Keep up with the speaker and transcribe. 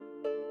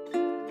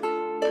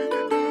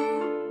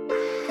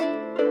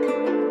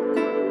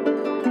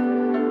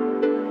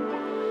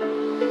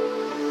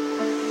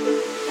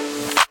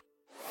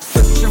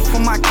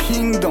my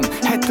kingdom.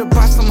 Had to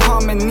buy some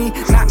harmony.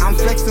 Now I'm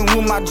flexing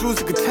with my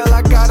jewels. You can tell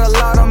I got a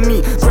lot on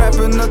me. Grab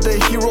another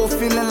hero,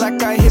 feeling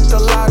like I hit the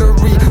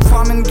lottery.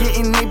 Farming,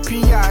 getting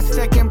API,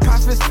 stacking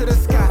profits to the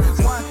sky.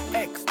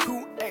 1x,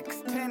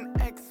 2x,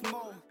 10x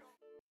more.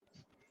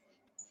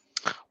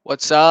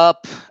 What's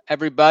up,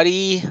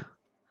 everybody?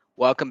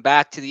 Welcome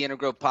back to the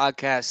Integral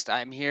Podcast.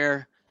 I'm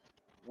here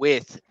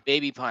with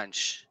Baby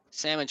Punch,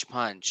 Sandwich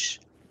Punch,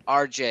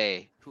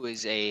 RJ, who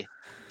is a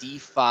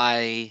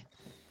DeFi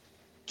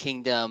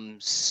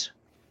Kingdoms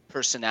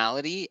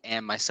personality,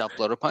 and myself,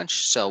 Bloater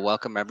Punch. So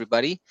welcome,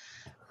 everybody.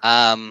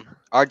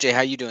 RJ,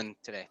 how you doing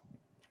today?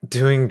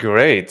 Doing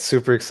great.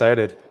 Super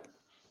excited.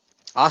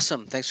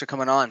 Awesome. Thanks for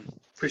coming on.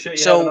 Appreciate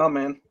you having on,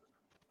 man.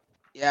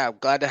 Yeah,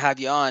 glad to have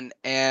you on.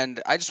 And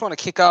I just want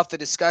to kick off the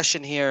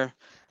discussion here.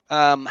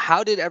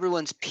 How did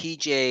everyone's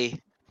PJ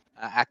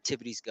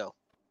activities go?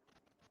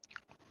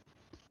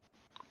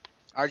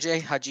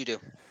 RJ, how'd you do?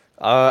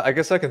 I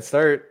guess I can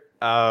start.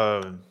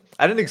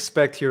 I didn't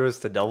expect heroes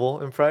to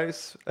double in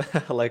price,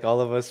 like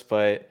all of us,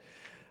 but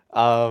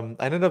I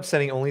ended up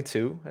sending only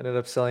two. I ended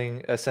up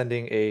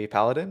sending a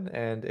paladin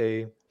and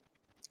a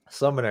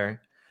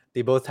summoner.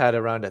 They both had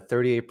around a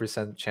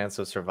 38% chance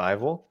of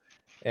survival,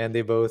 and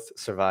they both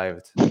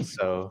survived.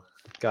 So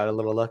got a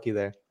little lucky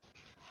there.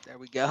 There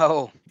we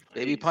go.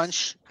 Baby Nice.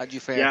 Punch, how'd you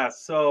fare? Yeah,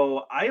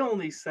 so I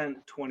only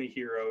sent 20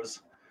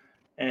 heroes,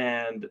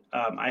 and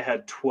I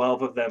had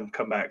 12 of them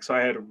come back. So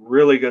I had a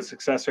really good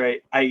success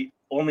rate. I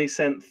only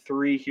sent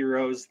 3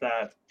 heroes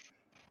that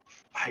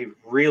I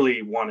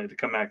really wanted to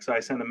come back. So I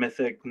sent a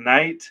Mythic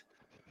Knight,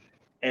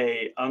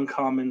 a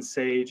Uncommon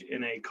Sage,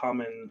 and a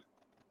Common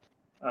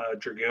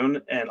Dragoon,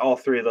 and all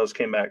 3 of those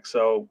came back.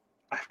 So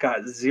I've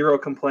got 0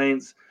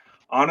 complaints.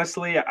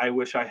 Honestly, I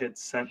wish I had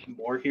sent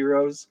more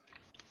heroes.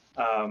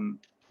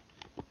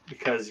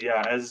 Because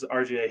yeah, as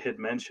RJ had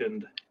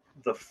mentioned,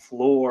 the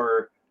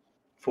floor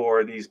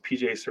for these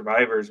PJ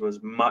survivors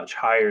was much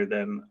higher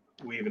than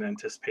we even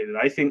anticipated.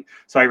 I think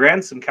so. I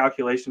ran some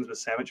calculations with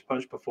Sandwich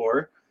Punch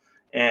before,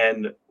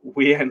 and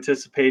we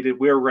anticipated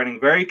we were running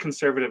very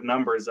conservative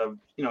numbers of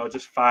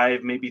just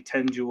 5, maybe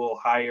 10 jewel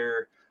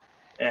higher,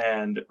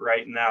 and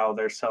right now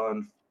they're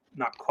selling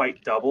not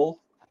quite double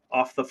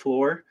off the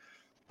floor,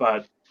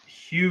 but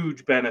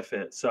huge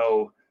benefit.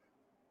 So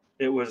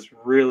it was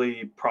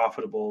really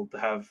profitable to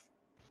have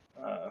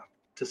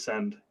to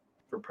send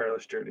for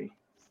Perilous Journey.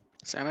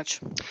 Sandwich?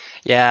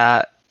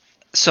 Yeah.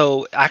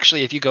 So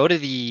actually, if you go to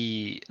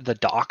the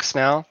docs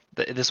now,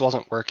 this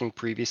wasn't working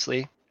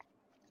previously.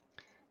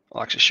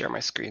 I'll actually share my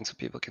screen so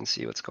people can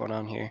see what's going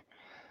on here.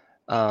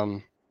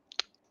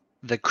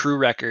 The crew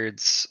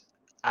records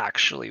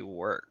actually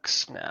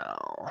works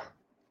now.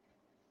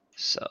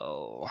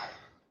 So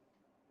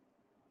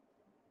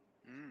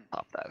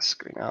pop that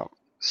screen out.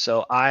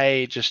 So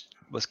I just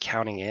was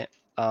counting it.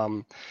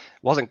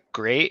 Wasn't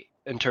great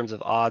in terms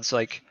of odds,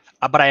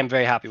 but I am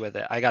very happy with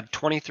it. I got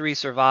 23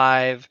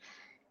 survive,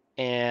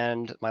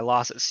 and my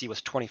loss at sea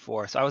was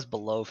 24, so I was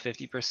below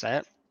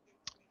 50%.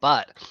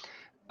 But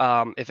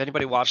if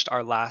anybody watched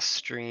our last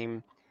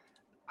stream,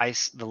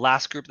 the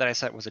last group that I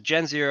sent was a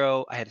Gen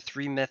 0. I had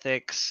 3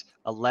 mythics,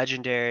 a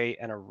legendary,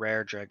 and a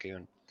rare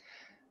dragoon.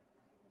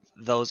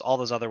 All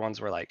those other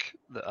ones were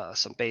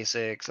some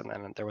basics, and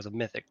then there was a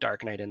mythic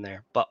Dark Knight in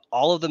there. But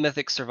all of the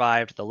mythics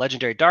survived. The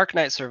legendary Dark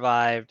Knight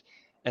survived,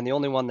 and the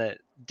only one that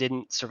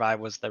didn't survive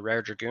was the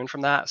rare dragoon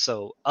from that.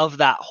 So of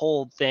that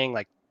whole thing,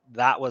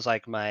 that was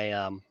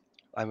my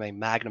my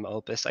magnum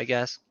opus, I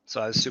guess.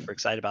 So I was super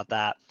excited about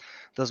that.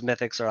 Those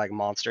mythics are like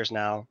monsters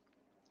now.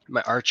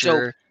 My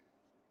archer.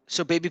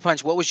 So Baby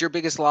Punch, what was your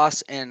biggest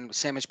loss? And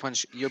Sandwich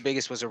Punch, your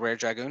biggest was a rare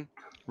dragoon?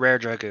 Rare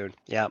dragoon,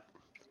 yeah.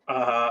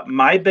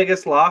 My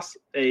biggest loss,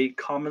 a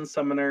common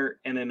summoner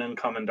and an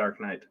uncommon Dark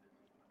Knight.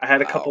 I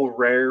had a couple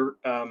rare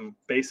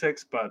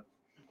basics, but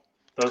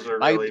those are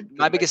really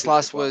my biggest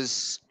loss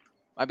was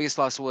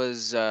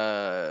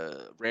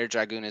rare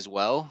dragoon as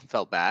well.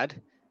 Felt bad.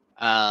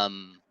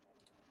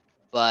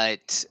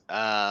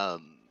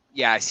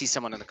 Yeah, I see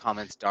someone in the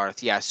comments,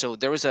 Darth. Yeah, so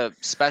there was a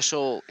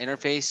special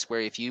interface where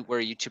if you were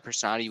a YouTube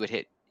personality, you would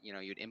hit,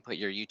 you'd input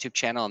your YouTube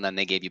channel, and then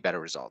they gave you better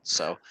results.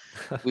 So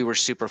we were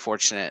super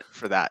fortunate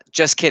for that.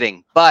 Just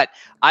kidding. But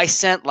I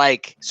sent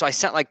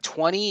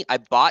 20. I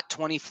bought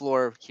 20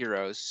 floor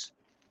heroes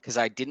because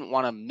I didn't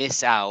want to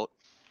miss out.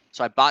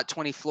 So I bought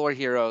 20 floor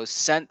heroes,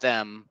 sent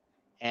them,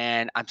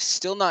 and I'm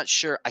still not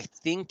sure. I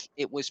think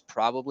it was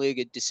probably a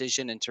good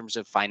decision in terms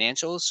of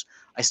financials.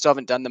 I still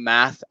haven't done the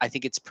math. I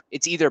think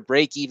it's either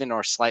break even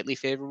or slightly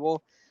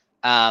favorable.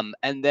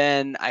 And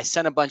then I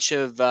sent a bunch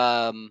of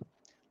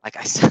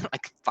I sent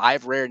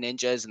 5 rare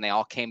ninjas, and they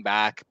all came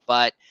back.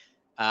 But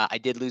I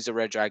did lose a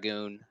rare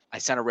dragoon. I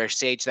sent a rare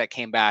sage that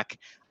came back.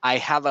 I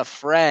have a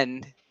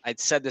friend.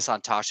 I'd said this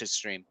on Tasha's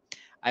stream.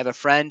 I have a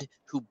friend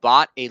who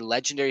bought a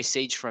legendary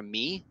sage from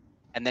me,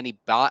 and then he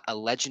bought a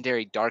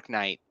legendary Dark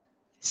Knight.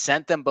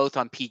 Sent them both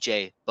on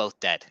PJ, both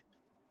dead.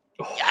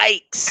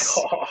 Yikes!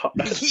 God.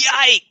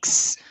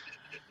 Yikes!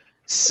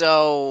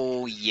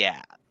 So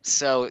yeah,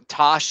 So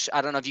Tosh,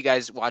 I don't know if you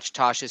guys watch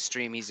Tosh's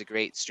stream. He's a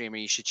great streamer.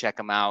 You should check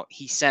him out.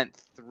 He sent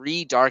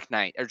 3 Dark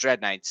Knight or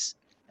Dread Knights,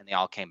 and they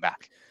all came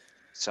back.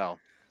 So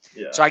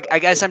Yeah. So I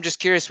guess I'm just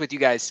curious with you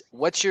guys.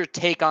 What's your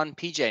take on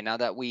PJ now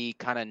that we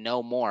kind of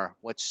know more?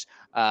 Let's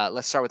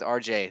start with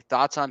RJ.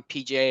 Thoughts on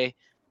PJ?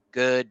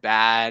 Good,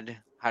 bad?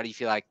 How do you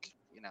feel like,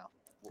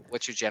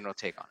 what's your general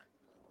take on it?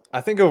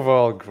 I think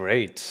overall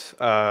great.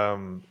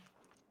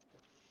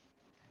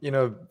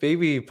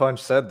 Baby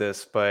Punch said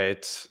this,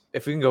 but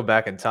if we can go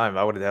back in time,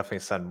 I would have definitely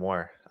sent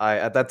more. I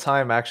at that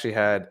time actually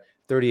had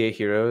 38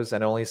 heroes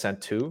and only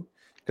sent 2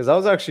 because I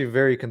was actually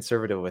very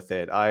conservative with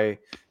it. I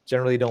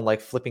generally don't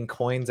like flipping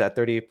coins at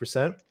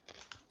 38%.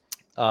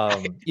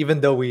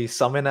 Even though we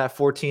summon at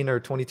 14 or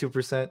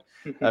 22%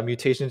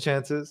 mutation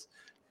chances,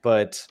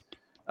 but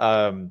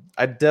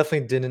I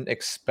definitely didn't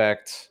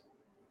expect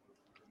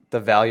the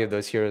value of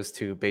those heroes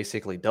to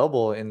basically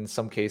double, in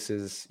some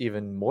cases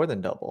even more than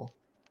double.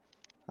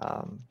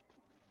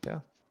 Yeah.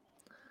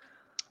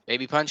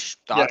 Baby Punch,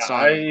 Yeah, thoughts on?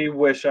 I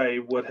wish I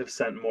would have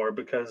sent more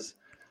because,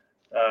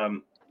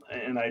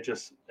 and I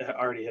just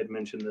already had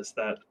mentioned this,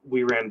 that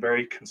we ran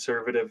very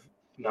conservative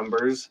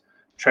numbers,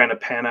 trying to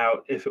pan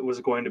out if it was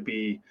going to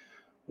be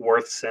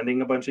worth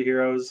sending a bunch of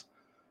heroes.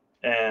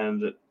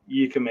 And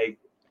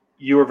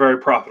you were very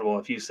profitable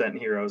if you sent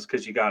heroes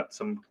because you got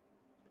some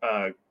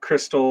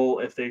crystal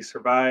if they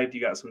survived,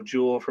 you got some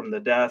jewel from the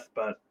death,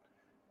 but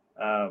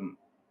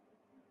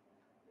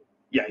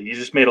yeah, you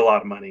just made a lot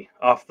of money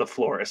off the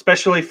floor,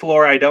 especially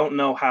floor. I don't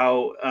know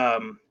how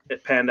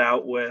it panned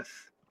out with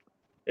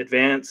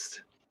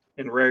advanced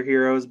and rare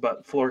heroes,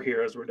 but floor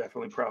heroes were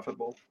definitely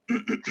profitable.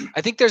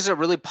 I think there's a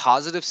really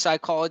positive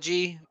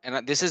psychology,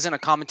 and this isn't a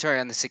commentary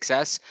on the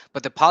success,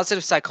 but the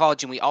positive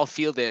psychology, and we all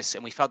feel this,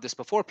 and we felt this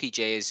before PJ,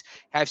 is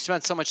I've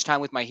spent so much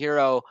time with my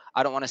hero,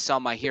 I don't want to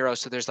sell my hero.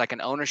 So there's like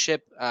an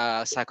ownership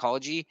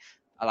psychology,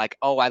 like,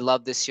 oh, I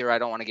love this hero, I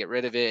don't want to get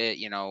rid of it,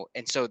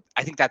 and so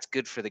I think that's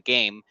good for the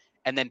game.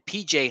 And then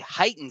PJ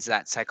heightens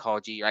that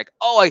psychology. You're like,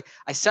 oh,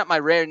 I sent my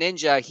rare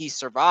ninja, he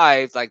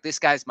survived, like this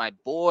guy's my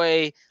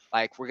boy.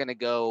 Like, we're going to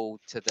go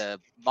to the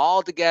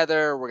mall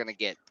together. We're going to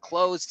get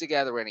clothes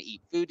together. We're going to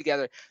eat food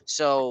together.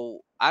 So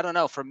I don't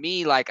know. For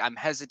me, like, I'm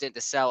hesitant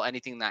to sell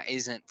anything that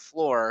isn't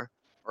floor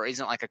or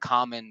isn't like a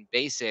common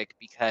basic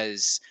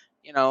because,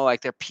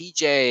 like they're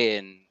PJ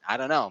and I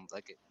don't know.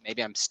 Like,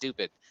 maybe I'm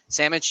stupid.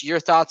 Sandwich, your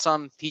thoughts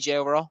on PJ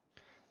overall?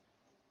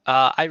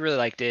 I really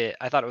liked it.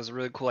 I thought it was a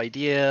really cool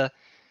idea.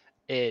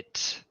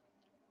 It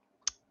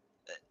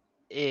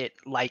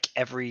like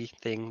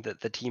everything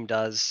that the team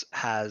does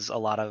has a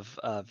lot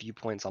of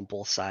viewpoints on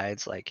both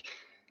sides, like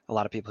a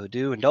lot of people who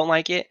do and don't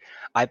like it.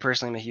 I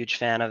personally am a huge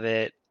fan of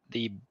it.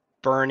 The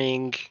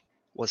burning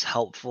was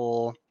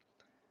helpful,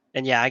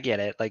 and yeah, I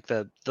get it, like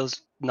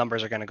those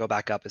numbers are going to go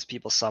back up as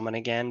people summon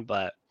again,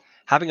 but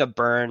having a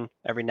burn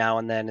every now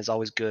and then is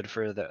always good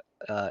for the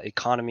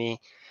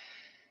economy.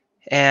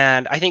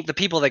 And I think the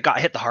people that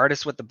got hit the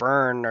hardest with the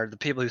burn are the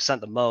people who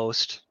sent the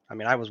most. I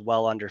mean, I was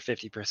well under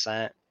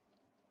 50%.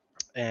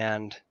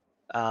 And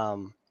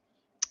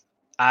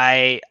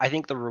I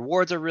think the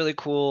rewards are really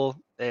cool.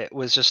 It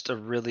was just a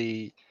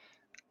really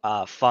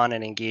fun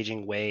and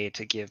engaging way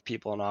to give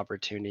people an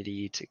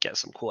opportunity to get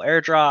some cool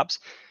airdrops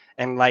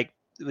and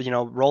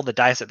roll the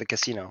dice at the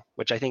casino,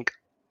 which I think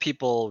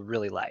people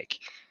really like.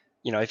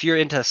 If you're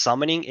into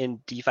summoning in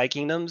DeFi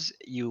Kingdoms,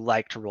 you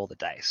like to roll the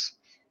dice,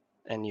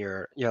 and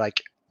you're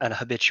like an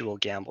habitual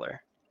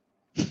gambler.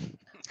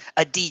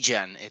 A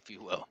degen, if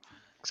you will.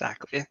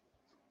 Exactly.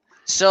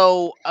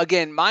 So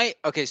again,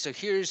 so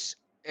here's,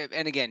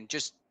 and again,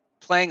 just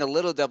playing a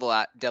little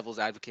devil's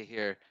advocate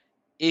here.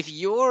 If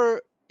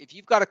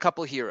you've got a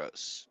couple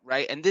heroes,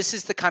 right? And this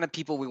is the kind of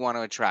people we want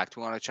to attract.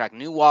 We want to attract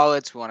new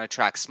wallets. We want to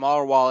attract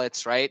smaller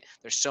wallets, right?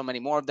 There's so many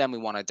more of them. We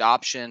want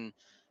adoption.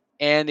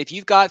 And if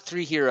you've got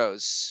 3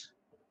 heroes,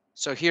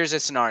 so here's a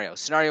scenario.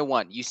 Scenario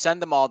 1, you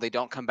send them all, they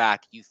don't come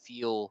back. You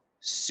feel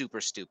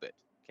super stupid,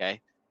 okay?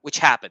 Which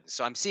happens.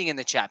 So I'm seeing in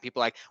the chat, people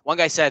like, one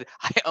guy said,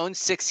 I own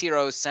 6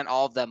 heroes, sent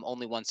all of them,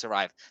 only 1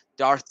 survived.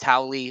 Darth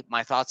Towley,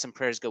 my thoughts and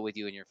prayers go with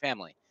you and your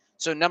family.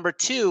 So number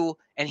 2,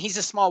 and he's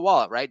a small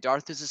wallet, right?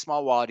 Darth is a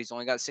small wallet. He's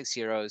only got 6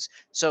 heroes.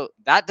 So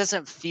that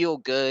doesn't feel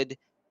good.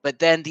 But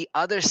then the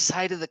other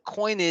side of the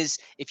coin is,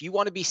 if you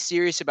want to be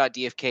serious about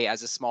DFK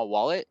as a small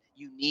wallet,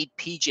 you need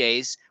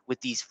PJs with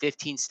these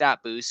 15 stat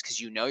boosts because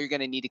you're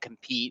going to need to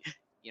compete.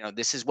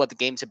 This is what the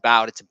game's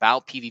about. It's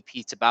about PvP.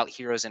 It's about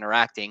heroes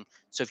interacting.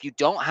 So if you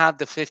don't have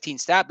the 15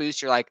 stat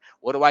boost, you're like,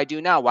 what do I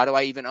do now? Why do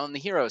I even own the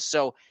heroes?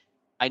 So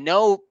I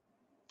know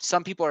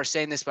some people are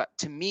saying this, but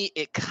to me,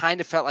 it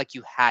kind of felt like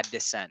you had to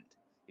send.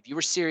 If you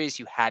were serious,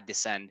 you had to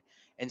send.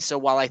 And so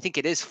while I think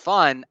it is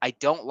fun, I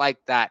don't like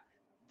that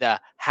the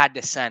had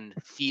to send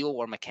feel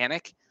or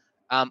mechanic.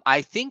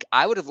 I think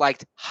I would have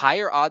liked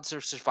higher odds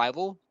of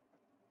survival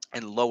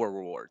and lower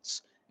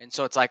rewards. And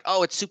so it's like,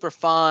 oh, it's super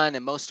fun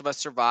and most of us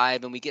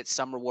survive and we get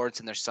some rewards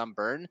and there's some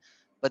burn.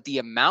 But the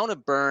amount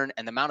of burn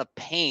and the amount of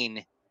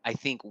pain, I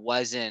think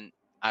wasn't,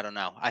 I don't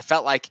know. I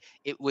felt like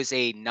it was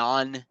and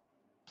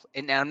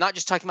I'm not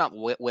just talking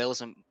about whales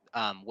and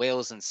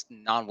whales and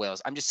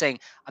non-whales. I'm just saying,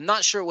 I'm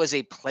not sure it was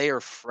a player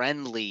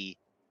friendly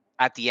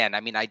at the end. I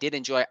mean, I did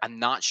enjoy it. I'm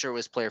not sure it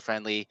was player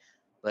friendly,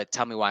 but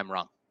tell me why I'm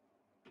wrong.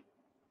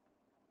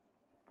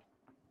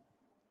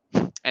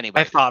 My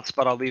Anybody, thoughts,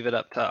 but I'll leave it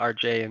up to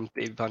RJ and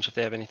Baby Punch if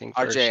they have anything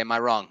RJ, first. am I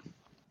wrong?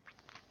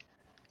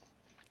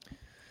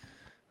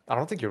 I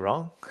don't think you're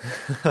wrong.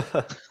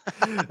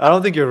 I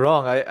don't think you're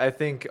wrong. I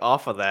think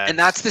off of that. And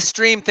that's the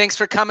stream. Thanks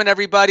for coming,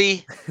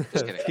 everybody.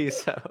 Just kidding.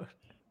 Peace out.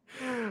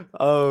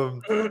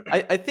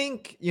 I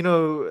think,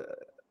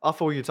 off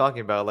of what you're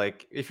talking about,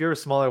 like if you're a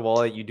smaller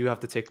wallet, you do have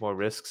to take more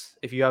risks.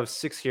 If you have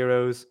 6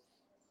 heroes,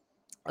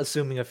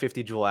 assuming a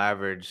 50 jewel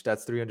average,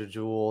 that's 300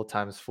 jewel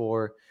times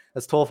 4,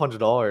 that's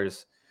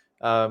 $1,200.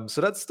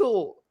 So that's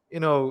still,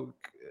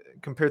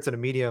 compared to the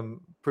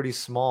medium, pretty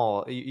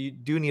small. You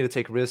do need to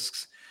take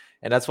risks,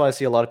 and that's why I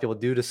see a lot of people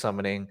do the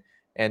summoning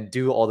and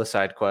do all the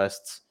side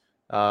quests,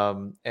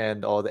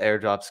 and all the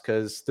airdrops,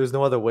 because there's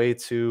no other way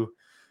to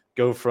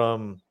go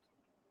from,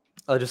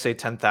 I'll just say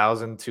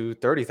 10,000 to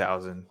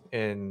 30,000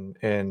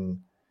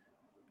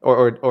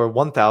 or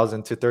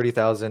 1,000 to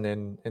 30,000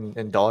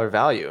 in dollar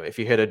value. If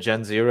you hit a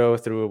Gen 0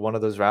 through one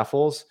of those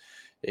raffles,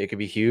 it could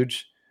be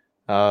huge.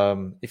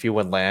 If you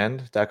win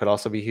land, that could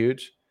also be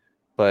huge.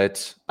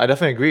 But I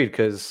definitely agreed,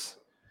 because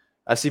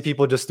I see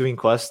people just doing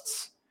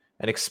quests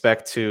and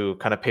expect to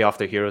kind of pay off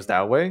their heroes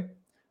that way.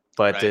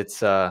 But Right.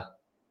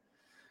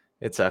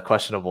 it's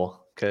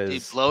questionable, Dude,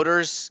 because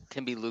bloaters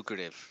can be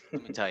lucrative.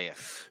 Let me tell you.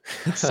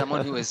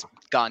 Someone who has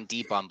gone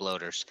deep on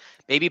bloaters.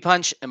 Baby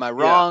Punch, am I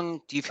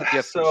wrong? Do you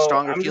have So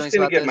stronger I'm feelings just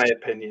going about to this? give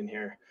my opinion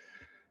here.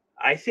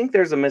 I think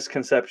there's a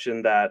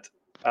misconception that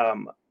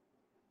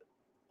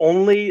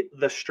only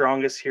the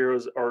strongest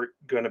heroes are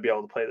going to be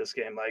able to play this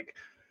game. Like,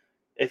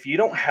 if you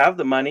don't have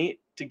the money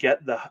to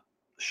get the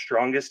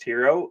strongest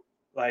hero,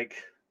 like,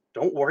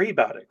 don't worry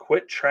about it.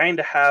 Quit trying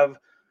to have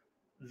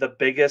the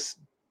biggest,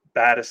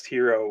 baddest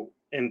hero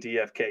in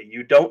DFK.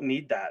 You don't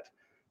need that.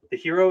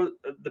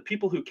 The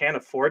people who can't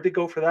afford to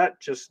go for that,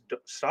 just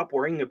stop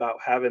worrying about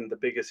having the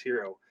biggest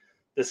hero.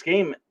 This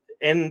game,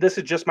 and this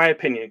is just my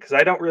opinion because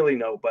I don't really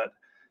know, but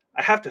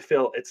I have to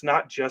feel it's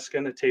not just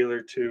going to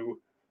tailor to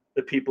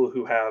the people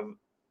who have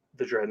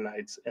the Dread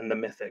Knights and the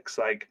Mythics.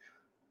 Like,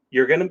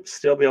 you're going to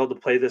still be able to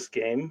play this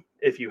game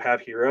if you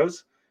have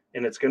heroes,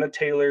 and it's going to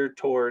tailor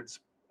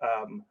towards,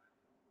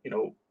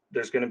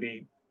 there's going to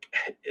be,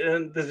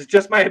 and this is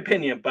just my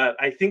opinion, but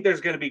I think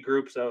there's going to be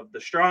groups of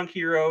the strong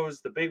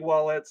heroes, the big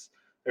wallets.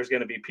 There's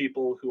going to be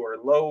people who are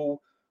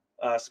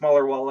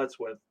smaller wallets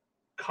with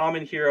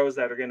common heroes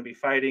that are going to be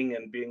fighting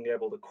and being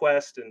able to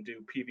quest and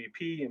do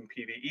PvP and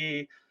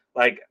PvE.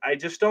 Like, I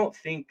just don't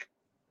think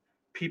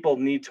people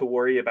need to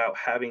worry about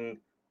having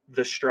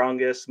the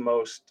strongest,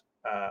 most,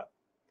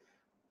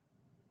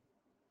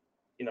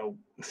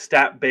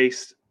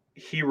 stat-based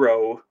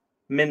hero,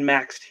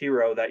 min-maxed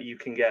hero that you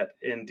can get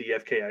in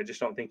DFK. I just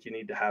don't think you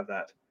need to have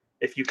that.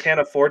 If you can't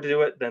afford to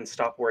do it, then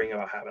stop worrying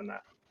about having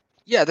that.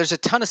 Yeah, there's a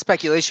ton of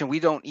speculation. We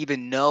don't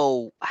even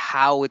know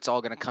how it's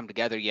all going to come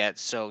together yet.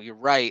 So you're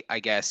right, I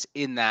guess,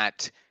 in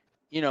that,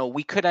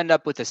 we could end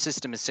up with a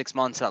system in 6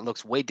 months that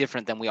looks way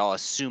different than we all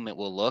assume it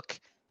will look.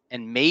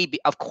 And maybe,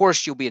 of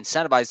course, you'll be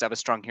incentivized to have a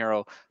strong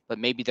hero, but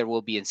maybe there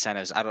will be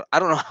incentives. I don't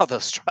know how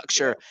they'll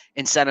structure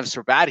incentives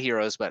for bad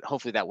heroes, but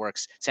hopefully that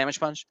works. Sandwich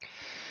Punch?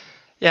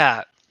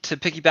 Yeah, to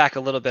piggyback a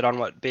little bit on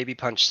what Baby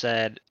Punch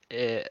said,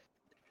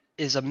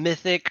 is a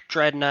Mythic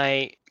Dread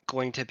Knight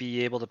going to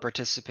be able to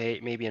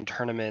participate maybe in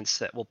tournaments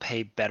that will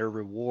pay better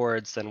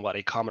rewards than what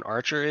a common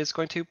archer is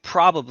going to?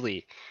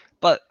 Probably.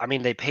 But I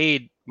mean, they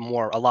paid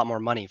a lot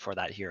more money for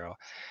that hero.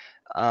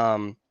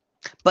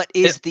 But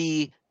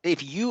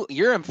if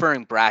you're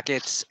inferring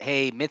brackets,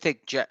 hey,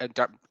 Mythic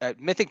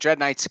Dread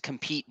Knights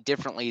compete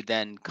differently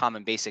than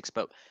common basics,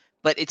 but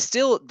it's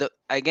still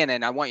again,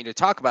 and I want you to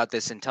talk about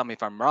this and tell me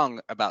if I'm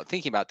wrong about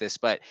thinking about this,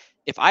 but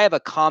if I have a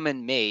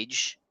common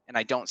mage and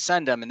I don't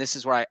send them, and this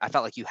is where I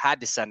felt like you had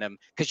to send them,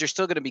 because you're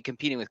still going to be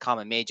competing with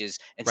common mages,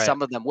 and Right.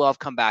 some of them will have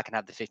come back and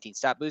have the 15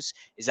 stat boost.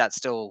 Is that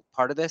still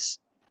part of this?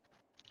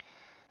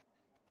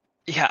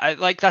 Yeah,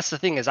 that's the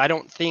thing, is I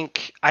don't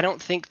think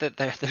that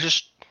they're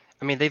just,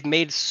 I mean, they've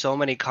made so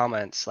many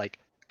comments like,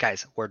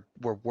 guys, we're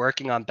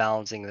working on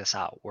balancing this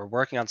out. We're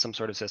working on some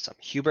sort of system.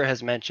 Hubert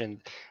has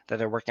mentioned that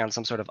they're working on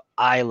some sort of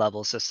eye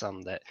level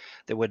system that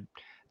would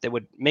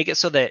make it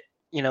so that,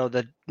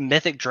 the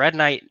Mythic Dread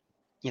Knight,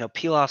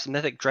 Pilaf's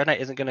Mythic Dread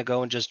Knight isn't going to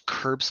go and just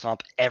curb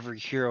stomp every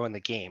hero in the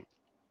game.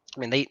 I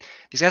mean,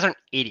 these guys aren't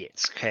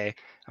idiots, okay?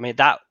 I mean,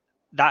 that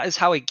is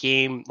how a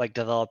game like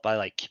developed by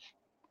like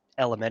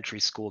elementary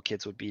school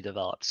kids would be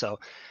developed. So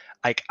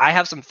like, I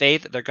have some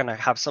faith that they're going to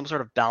have some sort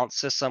of balance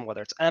system,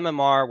 whether it's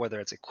MMR, whether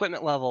it's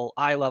equipment level,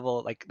 eye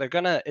level, like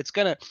it's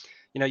going to,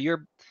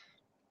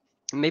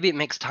 maybe it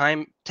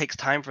takes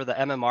time for the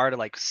MMR to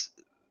like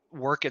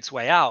work its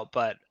way out.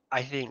 But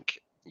I think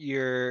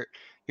you're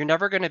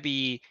never going to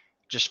be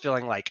just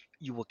feeling like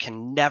you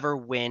can never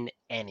win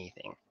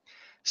anything.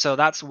 So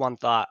that's one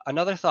thought.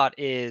 Another thought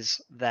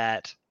is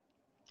that,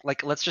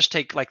 like, let's just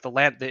take like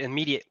the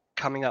immediate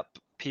coming up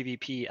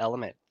PvP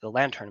element, the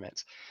LAN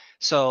tournaments.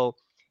 So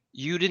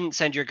you didn't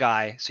send your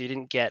guy, so you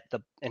didn't get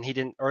and he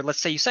didn't, or let's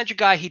say you sent your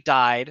guy, he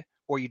died,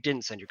 or you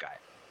didn't send your guy.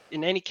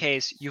 In any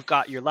case,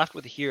 you're left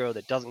with a hero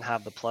that doesn't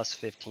have the plus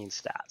 15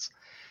 stats.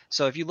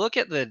 So if you look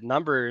at the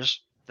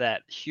numbers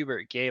that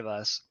Hubert gave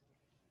us,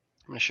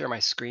 I'm going to share my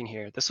screen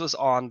here. This was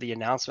on the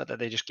announcement that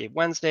they just gave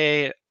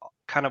Wednesday.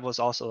 Kind of was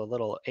also a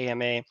little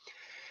AMA.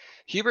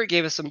 Hubert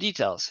gave us some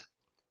details.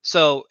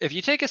 So if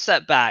you take a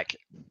step back,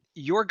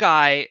 your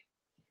guy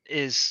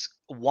is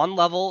one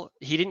level.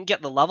 He didn't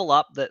get the level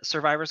up that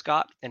survivors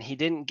got, and he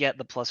didn't get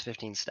the plus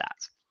 15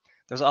 stats.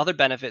 There's other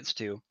benefits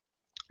too,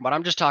 but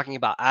I'm just talking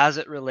about as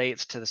it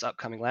relates to this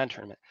upcoming LAN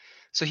tournament.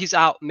 So he's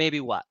out maybe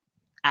what?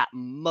 At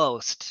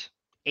most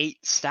 8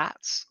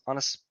 stats on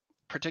a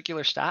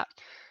particular stat.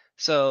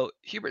 So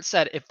Hubert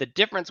said if the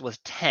difference was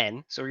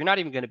 10, so you're not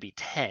even going to be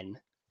 10,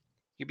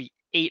 you'd be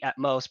 8 at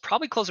most,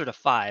 probably closer to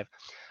 5.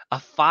 A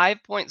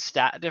 5-point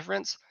stat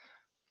difference,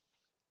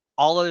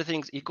 all other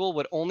things equal,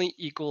 would only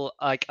equal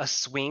like a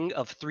swing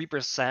of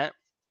 3%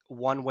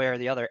 one way or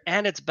the other,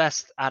 and it's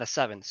best out of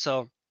 7.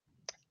 So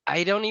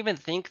I don't even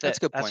think That's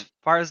that a good as point.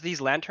 far as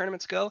these LAN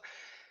tournaments go,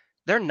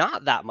 they're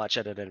not that much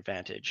at an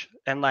advantage.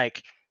 And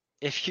like,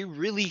 if you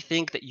really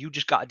think that you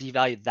just got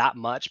devalued that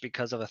much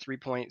because of a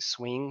 3-point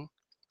swing,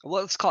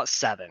 well, let's call it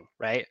 7,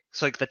 right?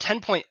 So like a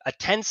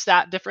 10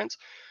 stat difference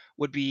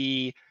would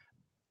be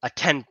a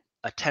 10%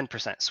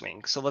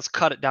 swing. So let's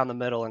cut it down the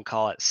middle and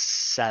call it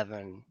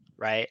 7,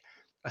 right?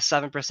 A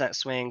 7%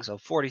 swing, so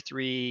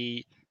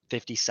 43,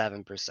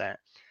 57%.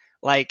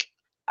 Like,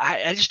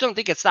 I just don't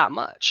think it's that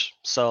much.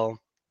 So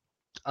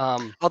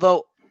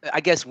Although I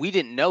guess we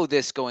didn't know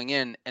this going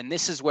in, and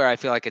this is where I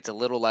feel like it's a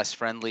little less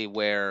friendly.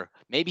 Where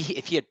maybe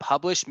if he had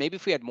published, maybe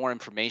if we had more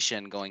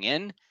information going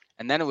in,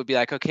 and then it would be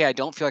like, okay, I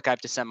don't feel like I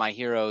have to send my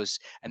heroes,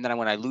 and then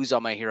when I lose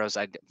all my heroes,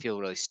 I feel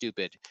really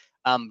stupid.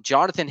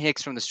 Jonathan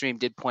Hicks from the stream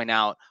did point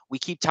out, we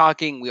keep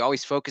talking, we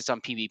always focus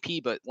on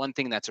PvP, but one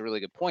thing that's a really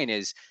good point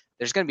is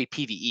there's going to be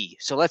PvE.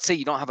 So let's say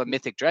you don't have a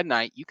Mythic Dread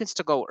Knight, you can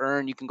still go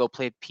earn, you can go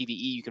play PvE,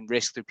 you can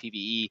risk through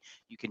PvE,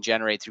 you can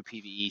generate through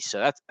PvE.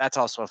 So that's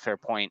also a fair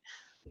point.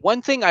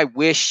 One thing I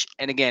wish,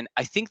 and again,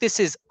 I think this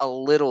is a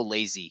little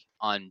lazy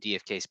on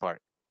DFK's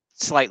part,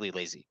 slightly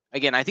lazy.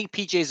 Again, I think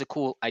PJ is a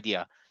cool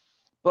idea,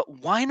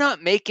 but why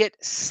not make it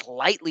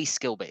slightly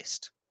skill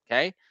based?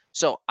 Okay.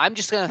 So I'm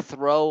just going to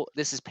throw,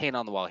 this is paint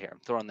on the wall here. I'm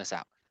throwing this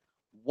out.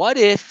 What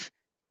if,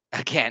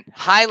 again,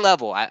 high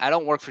level, I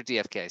don't work for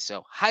DFK.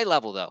 So high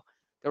level though,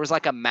 there was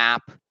like a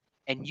map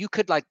and you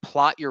could like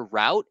plot your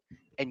route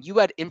and you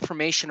had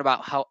information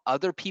about how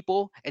other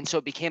people, and so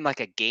it became like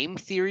a game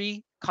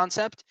theory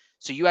concept.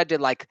 So you had to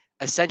like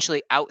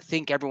essentially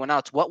outthink everyone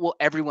else. What will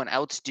everyone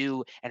else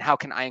do and how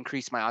can I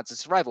increase my odds of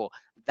survival?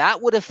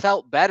 That would have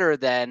felt better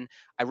than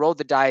I rolled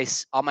the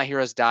dice, all my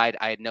heroes died,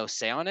 I had no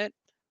say on it.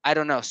 I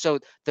don't know. So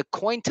the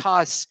coin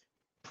toss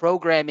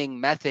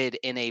programming method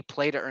in a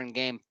play to earn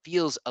game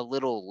feels a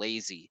little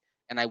lazy,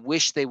 and I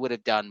wish they would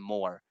have done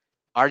more.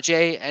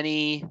 RJ,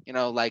 any,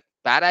 like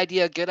bad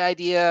idea, good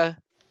idea,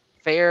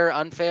 fair,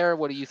 unfair?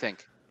 What do you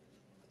think?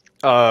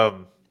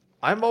 I'm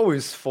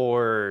always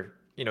for,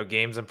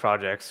 games and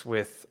projects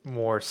with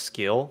more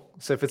skill.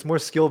 So if it's more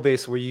skill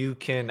based where you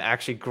can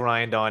actually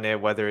grind on it,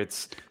 whether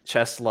it's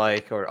chess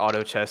like or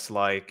auto chess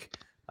like,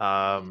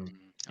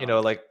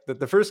 like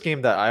the first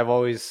game that I've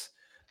always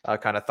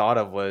kind of thought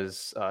of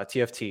was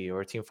TFT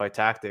or Teamfight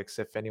Tactics.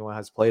 If anyone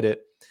has played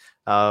it,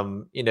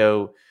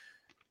 you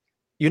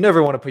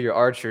never want to put your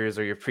archers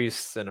or your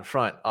priests in the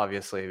front,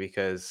 obviously,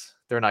 because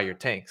they're not your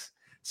tanks.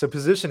 So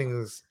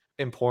positioning is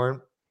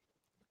important.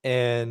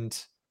 And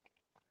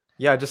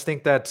yeah, I just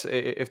think that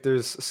if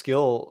there's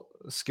skill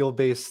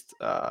based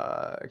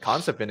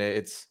concept in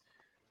it,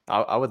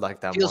 I would like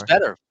that Feels more.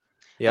 better.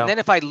 Yeah. And then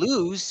if I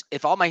lose,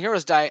 if all my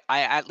heroes die,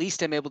 I at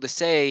least am able to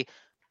say,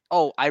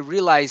 oh, I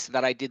realized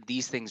that I did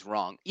these things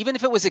wrong. Even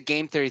if it was a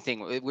game theory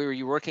thing where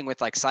you're working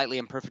with like slightly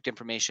imperfect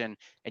information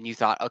and you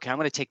thought, okay, I'm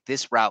going to take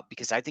this route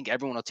because I think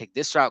everyone will take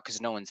this route because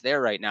no one's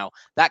there right now,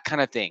 that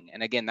kind of thing.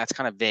 And again, that's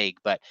kind of vague,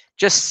 but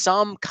just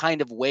some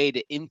kind of way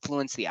to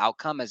influence the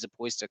outcome as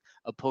opposed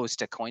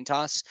to coin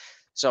toss.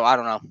 So I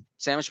don't know.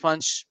 Sandwich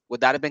punch,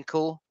 would that have been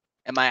cool?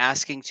 Am I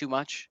asking too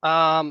much?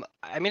 I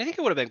mean, I think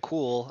it would have been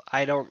cool.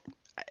 I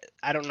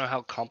don't know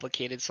how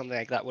complicated something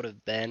like that would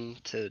have been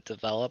to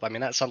develop. I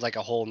mean, that sounds like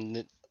a whole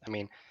new, I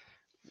mean,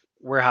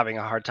 we're having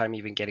a hard time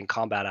even getting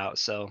combat out,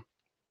 so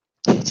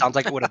it sounds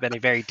like it would have been a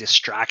very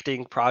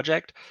distracting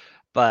project.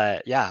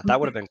 But yeah, that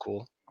would have been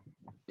cool.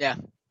 Yeah.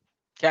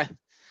 Okay.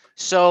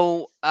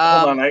 So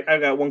hold on, I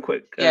got one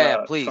quick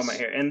please. comment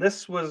here, and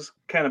this was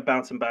kind of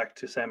bouncing back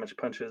to Sandwich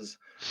Punch's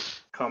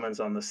comments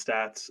on the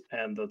stats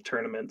and the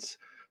tournaments.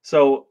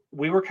 So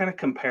we were kind of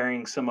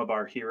comparing some of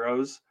our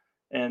heroes,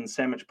 and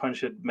Sandwich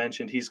Punch had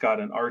mentioned he's got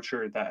an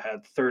archer that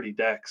had 30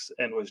 decks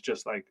and was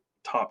just like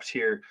top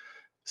tier.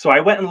 So I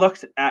went and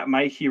looked at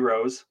my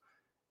heroes,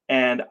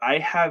 and I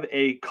have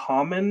a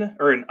common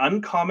or an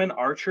uncommon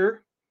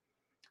archer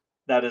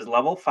that is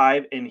level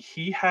 5, and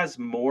he has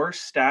more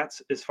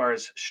stats as far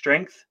as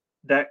strength,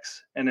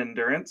 dex, and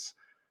endurance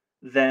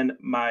than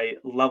my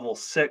level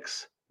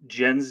 6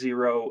 Gen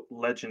 0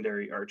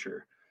 legendary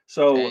archer.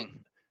 So Dang.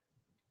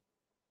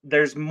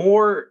 there's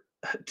more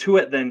to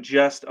it than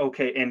just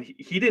okay. And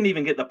he didn't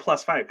even get the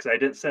 +5 because I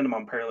didn't send him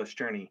on Perilous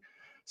Journey.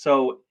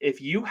 So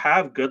if you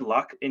have good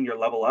luck in your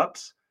level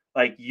ups,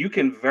 like you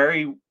can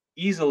very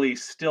easily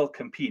still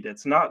compete.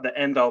 It's not the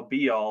end all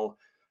be all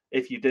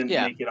if you didn't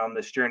Yeah. make it on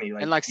this journey.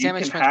 Like And like you can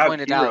Sandwich Punch have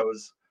pointed out,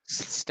 heroes.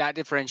 stat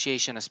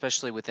differentiation,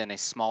 especially within a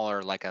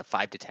smaller, like a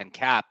 5 to 10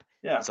 cap,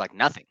 Yeah. is like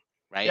nothing,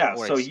 right? Yeah.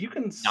 Or So it's you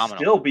can nominal.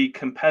 still be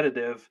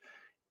competitive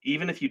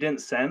even if you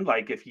didn't send.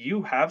 Like if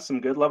you have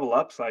some good level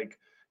ups, like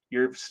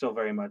you're still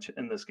very much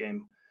in this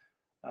game.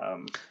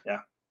 Yeah.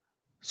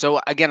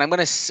 So again, I'm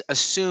going to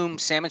assume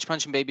Sandwich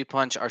Punch and Baby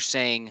Punch are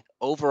saying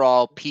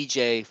overall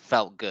PJ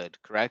felt good,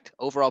 correct?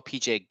 Overall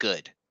PJ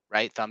good,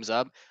 right? Thumbs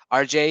up.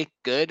 RJ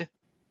good.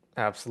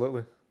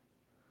 Absolutely.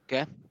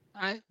 Okay.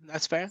 All right.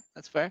 That's fair.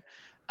 That's fair.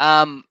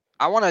 I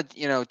want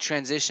to,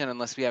 transition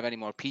unless we have any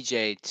more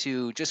PJ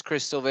to just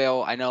Crystal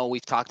Vale. I know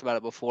we've talked about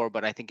it before,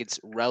 but I think it's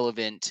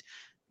relevant.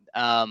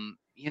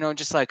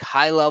 Just like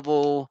high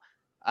level,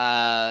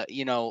 I'd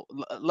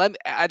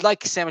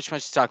like Sandwich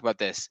Punch to talk about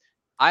this.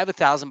 I have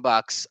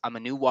 $1,000. I'm a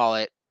new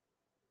wallet.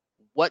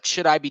 What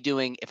should I be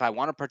doing if I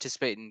want to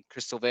participate in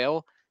Crystal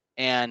Vale?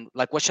 And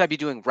like, what should I be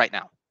doing right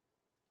now?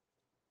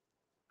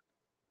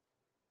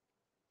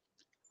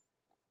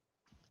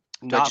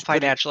 Not just put it-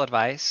 financial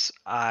advice.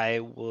 My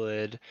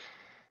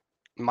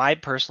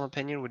personal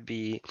opinion would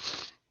be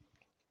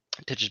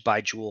to just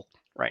buy Jewel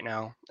right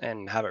now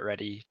and have it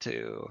ready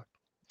to.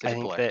 I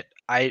think deploy?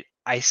 that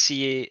I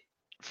see it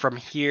from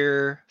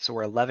here. So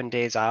we're 11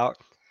 days out.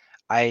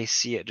 I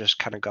see it just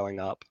kind of going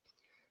up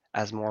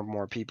as more and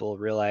more people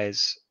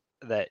realize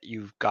that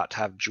you've got to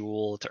have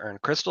Jewel to earn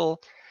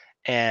Crystal,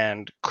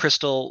 and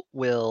Crystal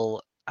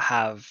you'll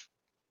have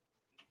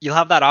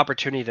that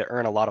opportunity to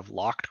earn a lot of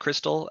locked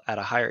Crystal at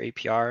a higher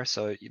APR,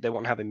 so they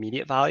won't have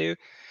immediate value,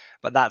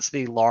 but that's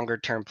the longer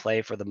term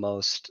play for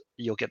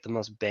you'll get the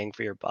most bang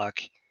for your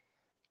buck.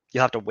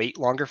 You'll have to wait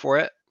longer for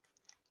it,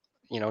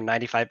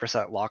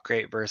 95% lock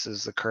rate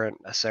versus the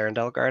current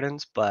Serendel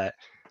Gardens, but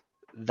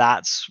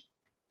that's,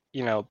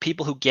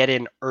 people who get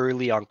in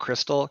early on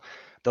Crystal,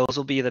 those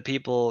will be the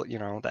people,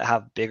 that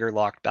have bigger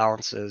locked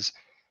balances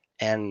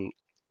and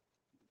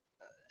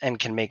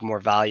can make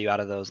more value out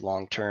of those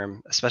long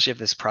term, especially if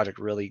this project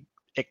really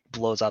it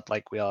blows up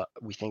like we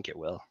think it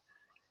will.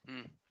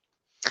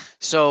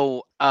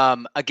 So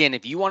again,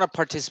 if you want to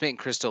participate in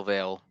Crystal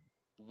Vale,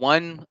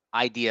 one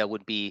idea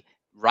would be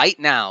right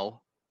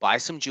now buy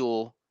some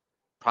Jewel,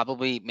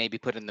 probably maybe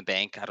put it in the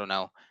bank, I don't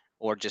know,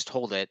 or just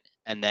hold it,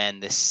 and then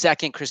the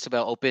second Crystal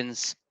Vale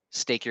opens,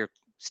 stake your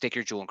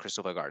Jewel in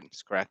Crystal Vale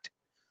Gardens. Correct?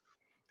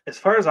 As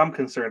far as I'm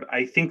concerned,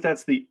 I think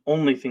that's the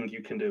only thing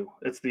you can do.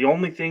 It's the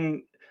only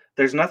thing.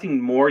 There's nothing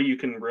more you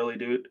can really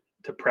do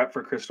to prep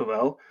for Crystal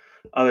Vale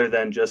other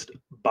than just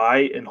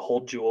buy and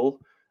hold Jewel.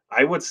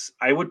 I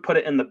would put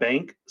it in the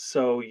bank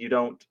so you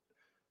don't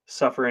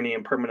suffer any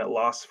impermanent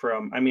loss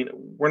from. I mean,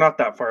 we're not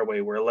that far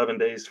away. We're 11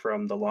 days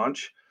from the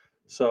launch,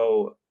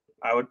 so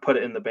I would put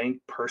it in the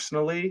bank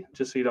personally,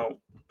 just so you don't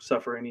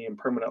suffer any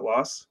impermanent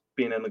loss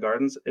being in the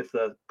gardens if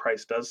the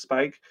price does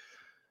spike.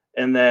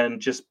 And then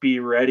just be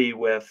ready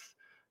with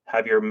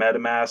have your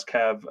MetaMask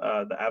have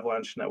the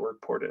Avalanche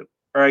network ported,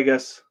 or I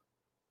guess,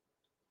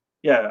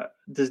 yeah.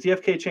 Does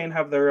DFK Chain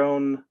have their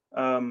own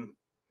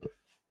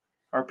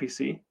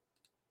RPC?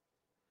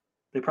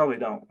 They probably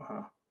don't,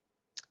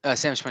 huh?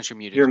 Sandwich Punch, you're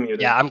muted. You're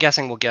muted. Yeah, I'm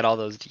guessing we'll get all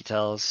those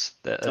details.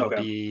 That it'll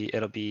be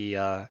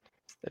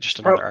just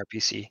another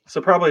RPC.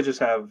 So probably just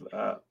have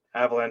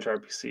Avalanche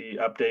RPC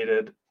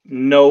updated.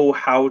 Know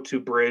how to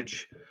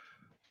bridge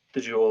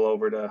the Jewel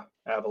over to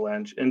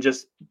Avalanche, and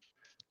just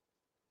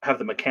have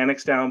the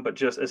mechanics down. But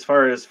just as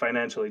far as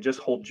financially, just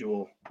hold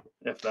Jewel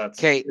if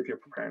you're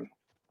preparing.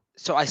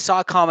 So I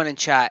saw a comment in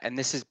chat, and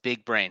this is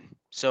big brain.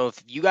 So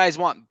if you guys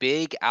want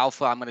big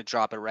alpha, I'm going to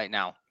drop it right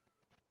now.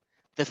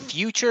 The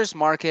futures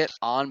market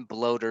on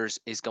bloaters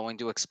is going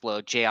to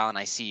explode. Jay Allen,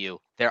 I see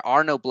you. There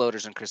are no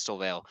bloaters in Crystal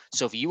Vale.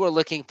 So if you are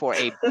looking for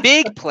a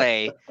big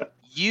play,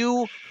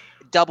 you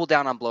double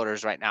down on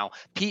bloaters right now.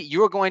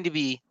 People are going to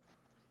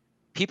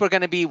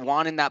be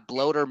wanting that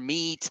bloater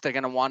meat. They're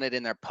going to want it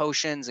in their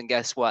potions. And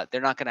guess what?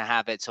 They're not going to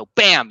have it. So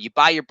bam, you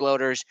buy your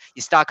bloaters.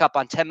 You stock up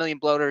on 10 million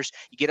bloaters.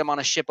 You get them on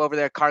a ship over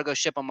there, cargo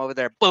ship them over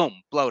there. Boom,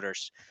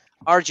 bloaters.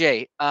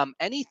 RJ,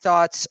 any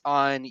thoughts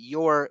on you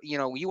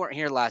weren't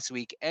here last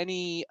week.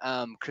 Any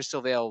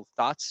Crystal Vale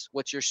thoughts?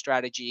 What's your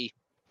strategy,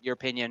 your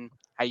opinion?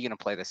 How are you going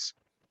to play this?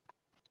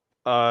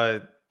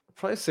 Probably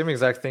the same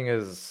exact thing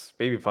as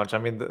Baby Punch. I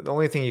mean, the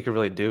only thing you could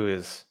really do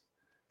is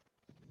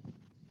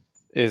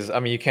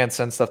I mean, you can't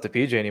send stuff to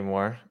PJ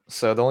anymore.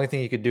 So the only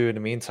thing you could do in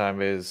the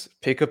meantime is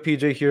pick up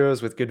PJ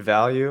heroes with good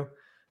value,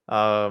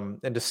 and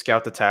just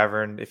scout the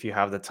tavern if you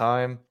have the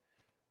time.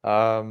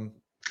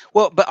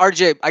 Well, but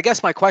RJ, I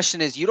guess my question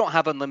is, you don't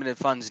have unlimited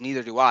funds,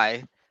 neither do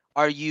I.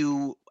 are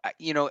you,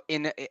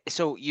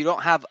 so you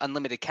don't have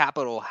unlimited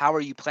capital. How are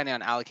you planning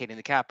on allocating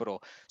the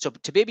capital? So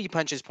to Baby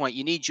Punch's point,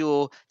 you need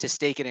Jewel to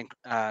stake it in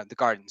the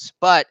gardens.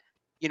 But,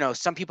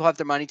 some people have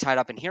their money tied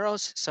up in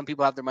heroes. Some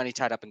people have their money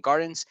tied up in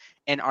gardens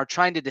and are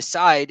trying to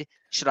decide,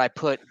 should I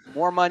put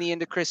more money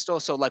into Crystal?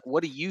 So like,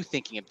 what are you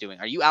thinking of doing?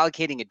 Are you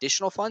allocating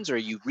additional funds or are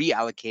you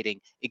reallocating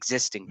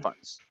existing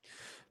funds?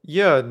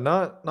 Yeah,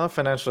 not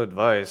financial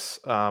advice,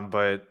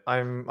 but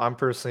I'm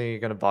personally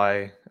gonna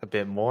buy a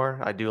bit more.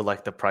 I do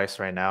like the price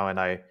right now, and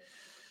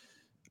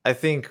I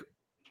think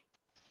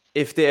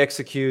if they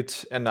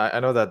execute, and I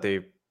know that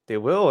they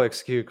will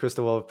execute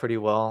Crystal Well pretty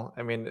well.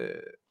 I mean,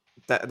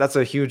 that's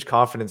a huge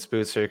confidence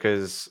booster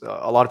because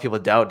a lot of people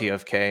doubt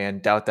DFK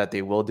and doubt that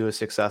they will do it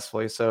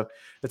successfully. So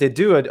if they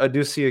do, I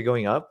do see it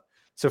going up.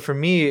 So for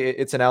me,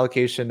 it's an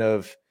allocation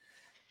of,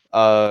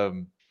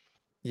 um,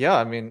 yeah,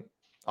 I mean,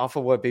 off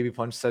of what Baby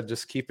Punch said,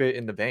 just keep it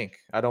in the bank.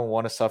 I don't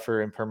want to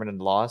suffer impermanent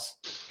loss.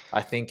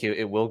 I think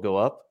it will go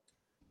up.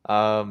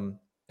 And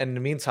in the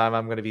meantime,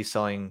 I'm going to be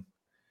selling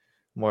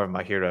more of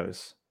my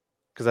heroes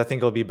because I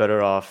think I'll be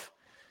better off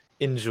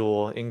in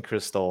Jewel, in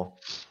Crystal,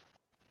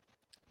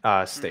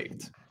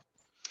 staked.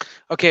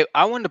 Okay,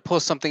 I wanted to pull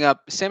something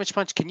up. Sandwich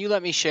Punch, can you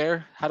let me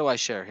share? How do I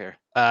share here?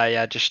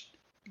 Yeah, just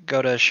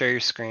go to share your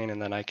screen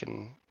and then I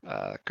can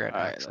grant All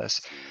right, access.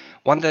 let's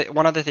see.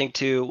 One other thing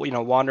too,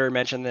 Wanderer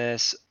mentioned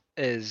this,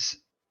 is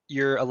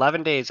you're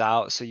 11 days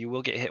out, so you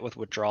will get hit with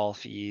withdrawal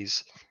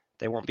fees.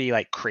 They won't be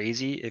like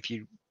crazy if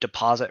you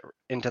deposit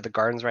into the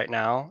gardens right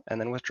now and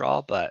then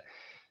withdraw, but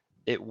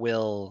it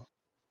will,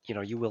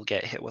 you will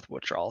get hit with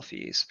withdrawal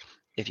fees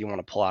if you want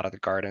to pull out of the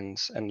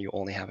gardens and you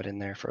only have it in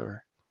there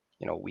for,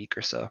 a week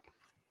or so.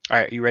 All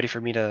right, you ready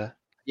for me to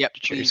Yep,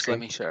 share your please screen?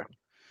 let me share.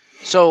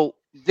 So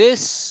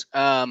this,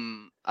 I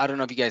don't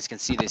know if you guys can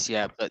see this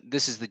yet, but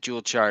this is the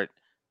Jewel chart.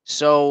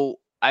 So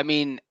I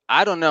mean,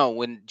 I don't know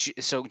when.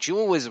 So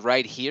Jewel was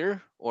right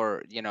here,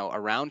 or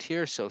around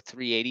here. So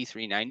 380,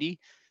 390.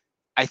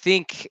 I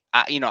think,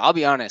 I'll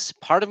be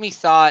honest. Part of me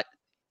thought,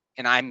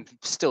 and I'm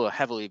still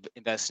heavily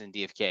invested in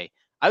DFK.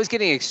 I was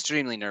getting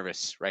extremely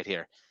nervous right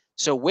here.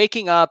 So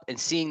waking up and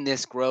seeing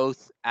this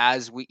growth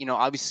as we,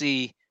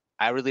 obviously,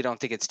 I really don't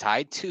think it's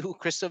tied to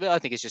Crystalville. I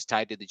think it's just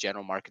tied to the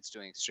general market's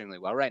doing extremely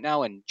well right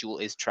now, and Jewel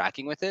is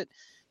tracking with it.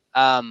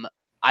 Um,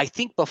 I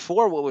think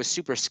before what was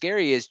super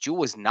scary is Jewel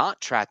was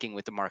not tracking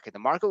with the market. The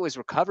market was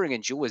recovering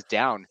and Jewel was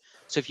down.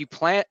 So if you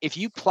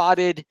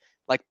plotted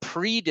like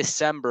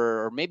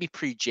pre-December or maybe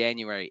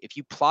pre-January, if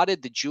you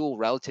plotted the Jewel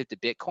relative to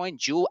Bitcoin,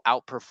 Jewel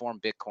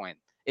outperformed Bitcoin.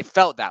 It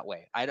felt that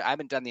way. I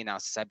haven't done the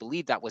analysis. I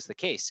believe that was the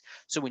case.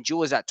 So when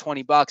Jewel was at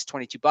 $20,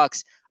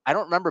 $22, I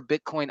don't remember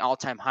Bitcoin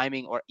all-time high,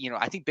 or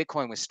I think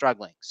Bitcoin was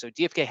struggling. So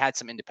DFK had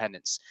some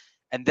independence.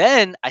 And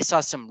then I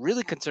saw some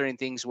really concerning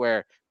things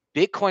where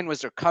Bitcoin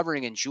was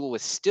recovering and Jewel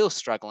was still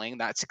struggling.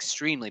 That's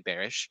extremely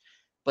bearish.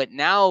 But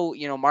now,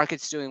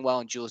 market's doing well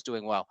and Jewel's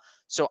doing well.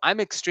 So I'm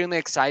extremely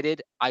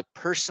excited. I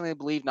personally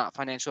believe, not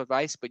financial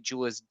advice, but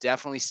Jewel is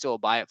definitely still a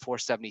buy at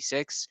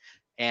 476.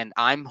 And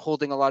I'm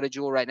holding a lot of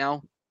Jewel right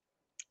now.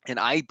 And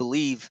I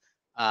believe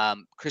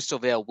Crystal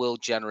Vale will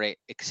generate,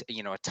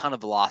 a ton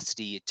of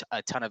velocity,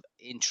 a ton of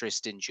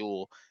interest in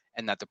Jewel,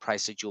 and that the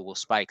price of Jewel will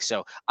spike.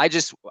 So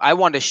I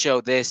wanted to show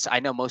this.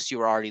 I know most of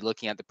you are already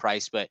looking at the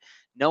price, but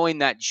knowing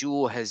that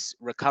Jewel has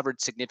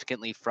recovered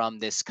significantly from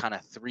this kind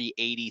of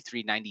 380,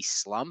 390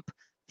 slump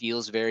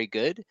feels very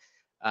good.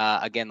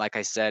 Again, like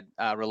I said,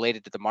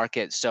 related to the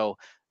market. So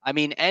I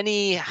mean,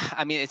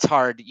 it's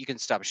hard. You can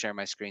stop sharing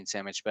my screen,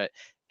 Sandwich, but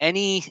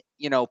any,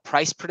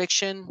 price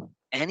prediction,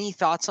 any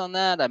thoughts on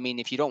that? I mean,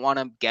 if you don't want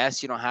to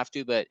guess, you don't have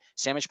to, but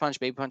Sandwich Punch,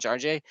 Baby Punch,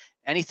 RJ,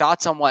 any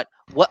thoughts on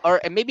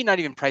and maybe not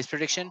even price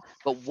prediction,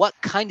 but what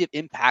kind of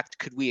impact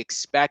could we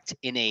expect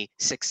in a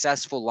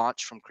successful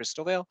launch from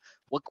Crystal Vale?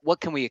 What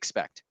can we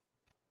expect?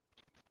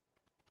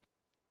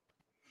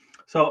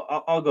 So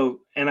I'll go,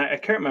 and I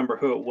can't remember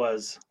who it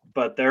was,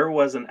 but there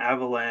was an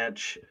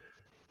Avalanche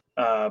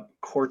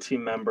core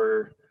team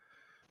member.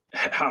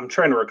 I'm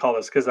trying to recall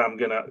this because I'm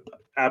gonna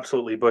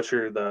absolutely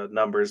butcher the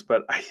numbers,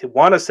 but I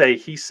want to say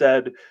he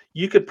said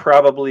you could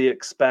probably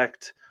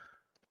expect,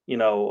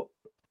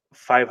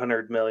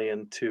 500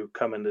 million to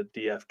come into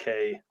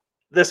DFK.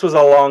 This was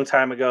a long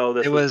time ago.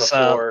 This It was was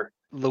before.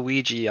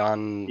 Luigi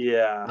on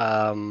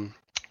Yeah.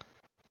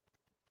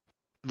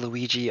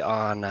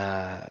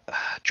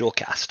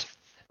 Jewelcast.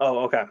 Oh,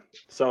 okay.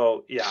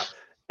 So yeah,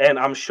 and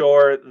I'm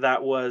sure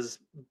that was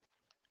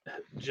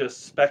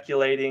just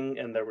speculating,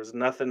 and there was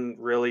nothing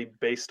really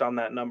based on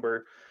that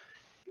number,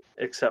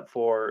 except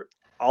for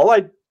all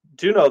I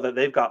do know that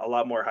they've got a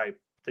lot more hype.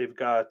 They've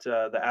got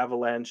the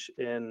Avalanche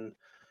in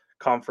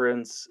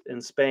conference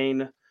in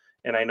Spain,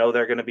 and I know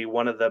they're going to be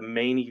one of the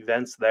main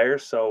events there.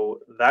 So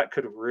that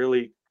could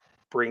really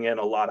bring in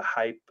a lot of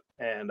hype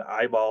and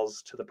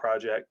eyeballs to the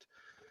project.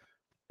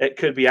 It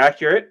could be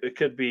accurate. It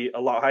could be a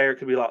lot higher. It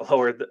could be a lot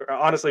lower.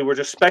 Honestly, we're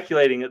just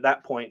speculating at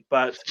that point.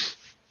 But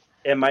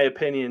in my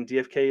opinion,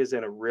 DFK is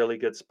in a really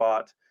good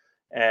spot,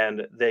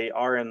 and they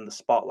are in the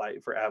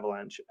spotlight for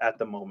Avalanche at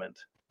the moment.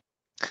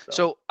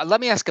 So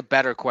let me ask a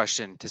better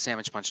question to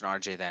Sandwich Punch and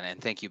RJ then,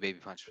 and thank you, Baby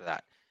Punch, for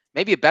that.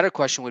 Maybe a better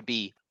question would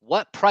be,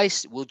 what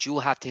price will Jewel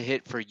have to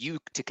hit for you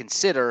to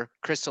consider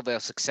Crystal Veil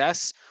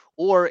success?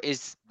 Or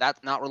is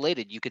that not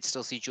related? You could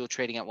still see Jewel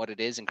trading at what it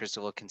is, and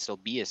Crystal Veil can still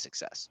be a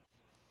success.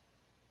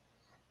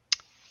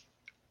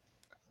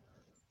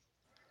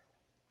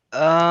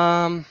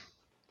 Yeah,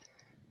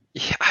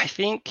 I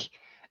think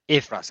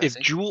if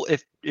Processing. Jewel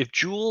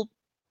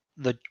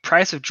the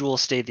price of Jewel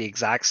stayed the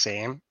exact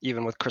same,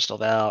 even with Crystal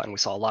Veil, and we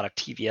saw a lot of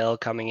TVL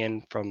coming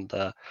in from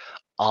the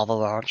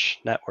Avalanche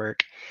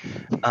network,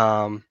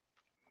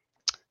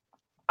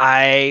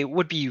 I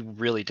would be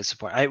really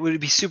disappointed. It would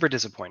be super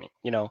disappointing,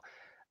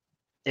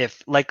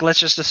 if, like, let's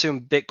just assume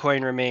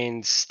Bitcoin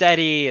remains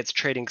steady, it's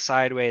trading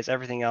sideways,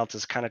 everything else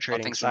is kind of All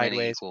trading things remaining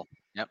sideways. equal.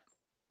 Yep.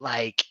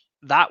 Like,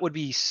 that would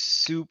be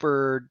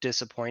super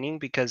disappointing,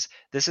 because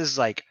this has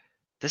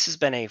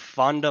been a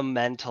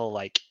fundamental,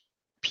 like,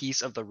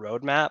 piece of the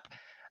roadmap.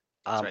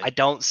 That's right. I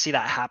don't see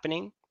that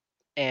happening,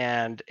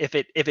 and if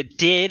it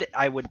did,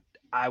 I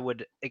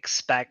would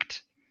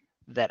expect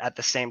that at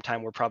the same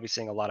time we're probably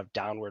seeing a lot of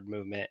downward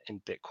movement in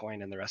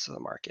Bitcoin and the rest of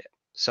the market.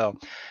 So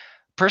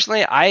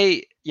personally,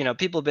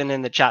 people have been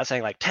in the chat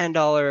saying like $10,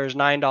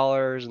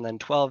 $9, and then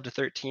 12 to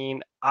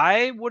 13.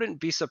 I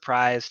wouldn't be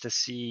surprised to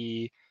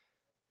see.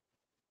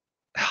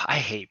 I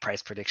hate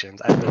price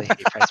predictions. I really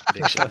hate price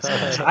predictions.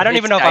 So I don't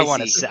even It's know if I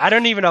want to dicey. say. I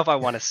don't even know if I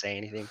want to say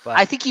anything. But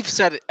I think you've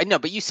said it. No,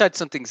 but you said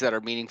some things that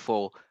are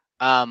meaningful.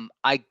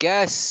 I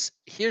guess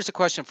here's a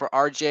question for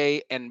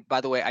RJ. And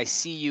by the way, I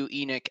see you,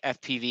 Enoch,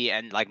 FPV,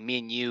 and like me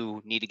and you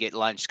need to get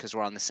lunch because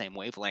we're on the same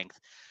wavelength.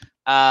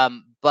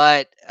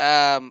 But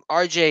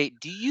RJ,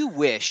 do you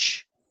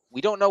wish,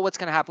 we don't know what's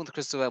going to happen with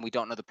Crystal and we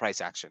don't know the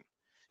price action.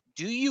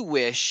 Do you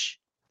wish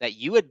that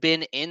you had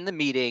been in the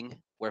meeting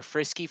where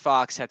Frisky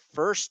Fox had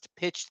first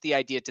pitched the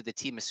idea to the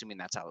team, assuming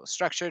that's how it was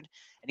structured?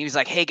 And he was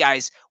like, hey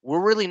guys,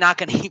 we're really not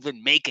going to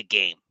even make a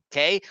game.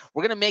 Okay.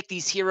 We're going to make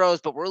these heroes,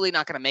 but we're really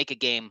not going to make a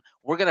game.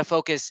 We're going to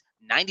focus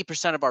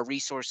 90% of our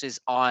resources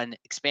on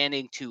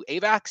expanding to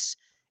AVAX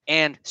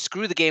and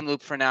screw the game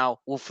loop for now.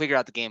 We'll figure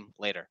out the game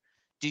later.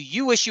 Do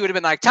you wish you would have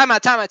been like, time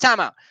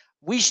out?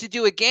 We should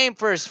do a game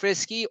first,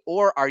 Frisky,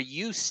 or are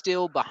you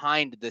still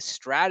behind the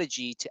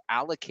strategy to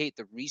allocate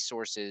the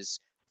resources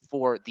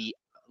for the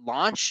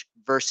launch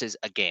versus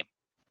a game?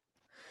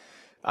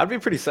 I'd be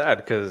pretty sad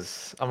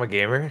because I'm a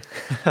gamer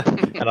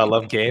and I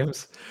love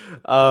games.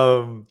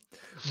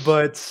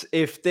 But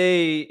if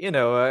they,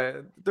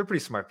 they're pretty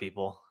smart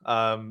people.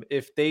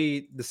 If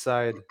they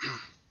decide,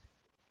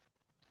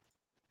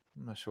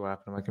 I'm not sure what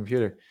happened to my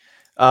computer.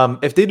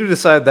 If they do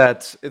decide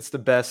that it's the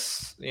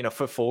best,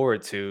 foot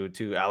forward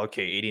to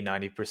allocate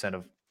 80-90%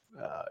 of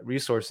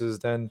resources,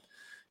 then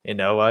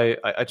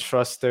I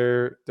trust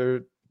their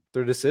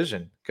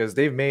decision, because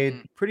they've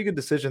made pretty good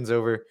decisions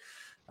over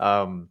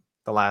the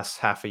last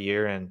half a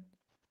year,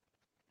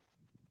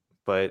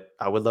 but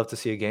I would love to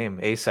see a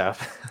game ASAP.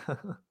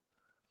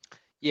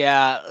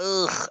 Yeah,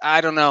 I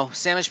don't know.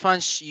 Sandwich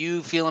Punch,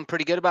 you feeling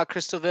pretty good about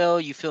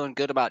Crystalville? You feeling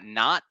good about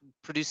not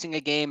producing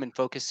a game and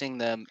focusing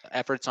the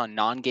efforts on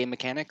non-game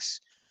mechanics?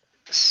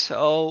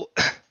 so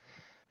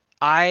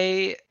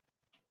I'm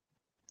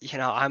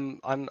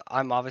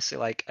obviously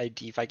like a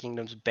DeFi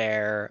Kingdoms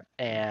bear,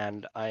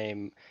 and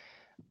I'm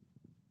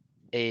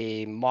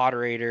a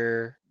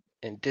moderator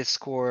in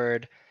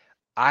Discord.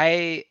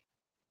 I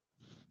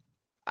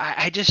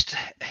just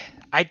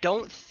I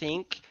don't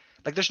think,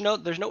 like, there's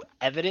no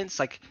evidence.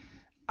 Like,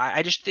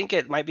 I just think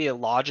it might be a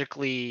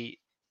logically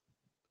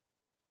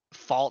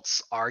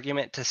false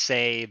argument to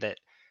say that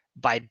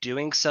by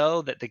doing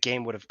so that the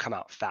game would have come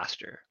out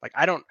faster. Like,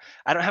 I don't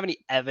have any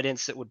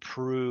evidence that would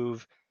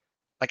prove,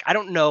 like, I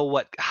don't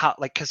know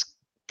because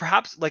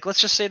perhaps, like,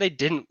 let's just say they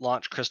didn't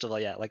launch Crystal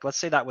yet. Like, let's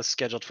say that was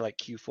scheduled for like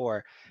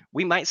Q4.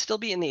 We might still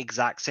be in the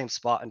exact same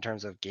spot in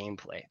terms of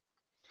gameplay.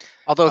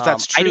 Although if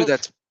that's true, don't-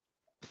 that's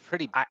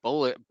pretty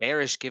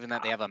bearish given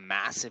that they have a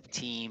massive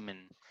team. And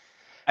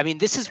I mean,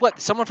 this is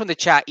what someone from the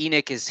chat,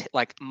 Enoch, is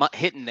like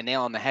hitting the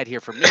nail on the head here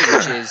for me,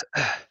 which is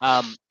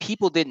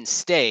people didn't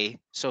stay.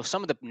 So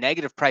some of the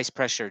negative price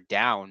pressure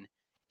down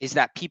is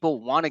that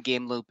people want a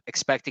game loop,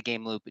 expect a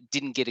game loop,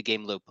 didn't get a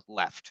game loop,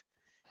 left.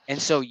 And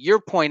so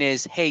your point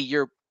is, hey,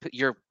 your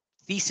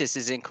thesis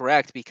is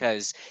incorrect,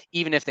 because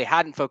even if they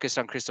hadn't focused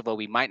on Cristobal,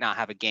 we might not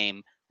have a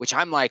game, which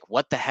I'm like,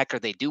 what the heck are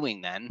they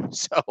doing then?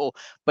 So,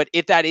 but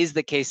if that is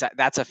the case,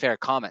 that's a fair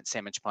comment,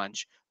 Sandwich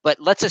Punch. But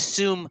let's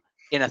assume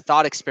in a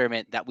thought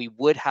experiment that we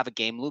would have a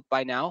game loop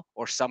by now,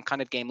 or some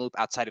kind of game loop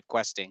outside of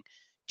questing.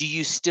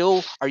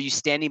 Are you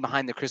standing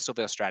behind the Crystal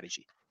Veil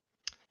strategy?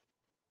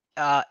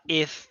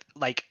 If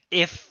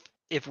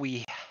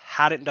we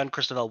hadn't done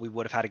Crystal Veil, we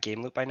would have had a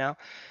game loop by now.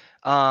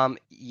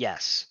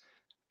 Yes.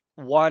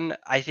 One,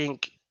 I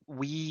think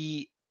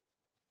we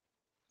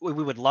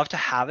would love to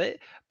have it,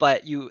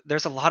 but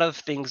there's a lot of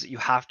things that you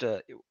have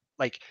to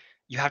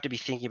be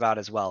thinking about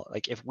as well.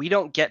 Like, if we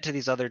don't get to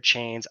these other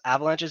chains,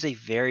 Avalanche is a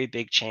very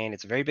big chain.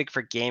 It's very big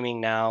for gaming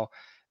now.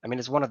 I mean,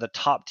 it's one of the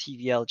top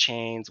TVL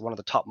chains, one of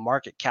the top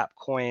market cap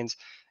coins.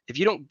 if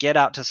you don't get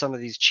out to some of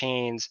these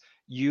chains,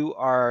 you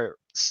are,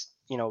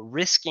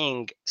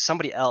 risking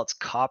somebody else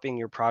copying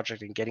your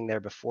project and getting there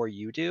before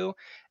you do.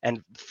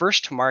 And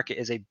first to market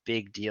is a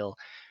big deal.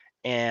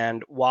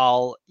 And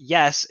while,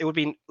 yes, it would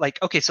be like,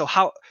 okay, so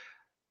how,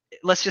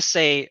 let's just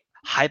say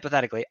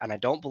hypothetically, and I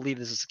don't believe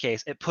this is the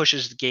case, it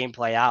pushes the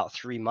gameplay out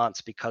 3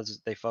 months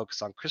because they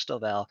focus on Crystal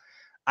Veil.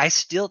 I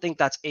still think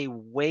that's a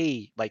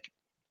way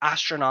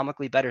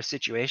astronomically better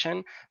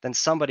situation than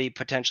somebody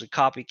potentially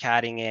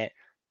copycatting it,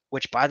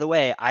 which, by the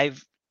way,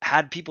 I've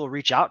had people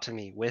reach out to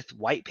me with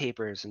white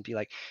papers and be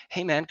like,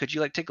 hey man, could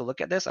you take a look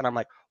at this? And I'm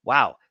like,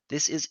 wow,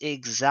 this is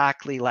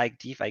exactly like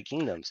DeFi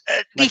Kingdoms.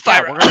 I'm like,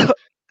 DeFi. yeah,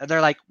 they're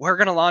like, we're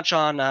gonna launch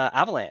on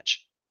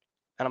Avalanche.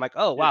 And I'm like,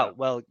 oh wow,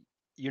 Yeah.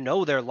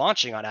 well, they're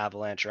launching on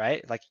Avalanche,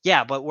 right? Like,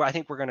 yeah, but I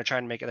think we're gonna try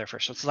and make it there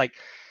first. So it's like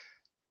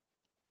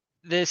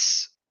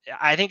this.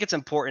 I think it's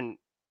important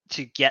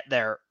to get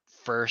there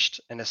first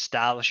and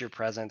establish your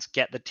presence,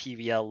 get the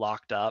TVL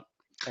locked up,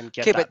 and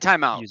get Okay, that but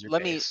time out. user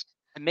Let me, base.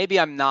 and maybe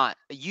I'm not,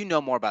 you know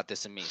more about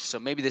this than me, so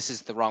maybe this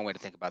is the wrong way to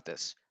think about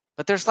this.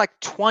 But there's like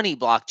 20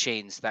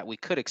 blockchains that we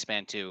could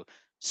expand to.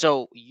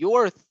 So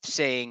you're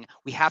saying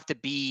we have to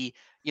be,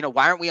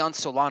 why aren't we on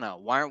Solana?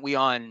 Why aren't we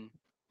on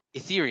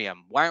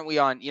Ethereum? Why aren't we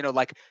on,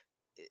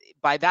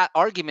 by that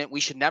argument, we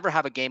should never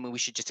have a game and we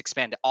should just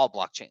expand to all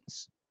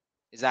blockchains.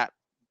 Is that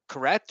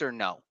correct or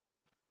no?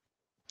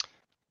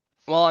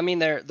 Well, I mean,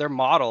 the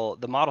model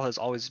has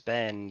always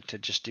been to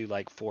just do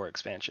 4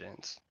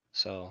 expansions.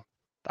 So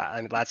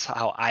that's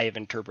how I've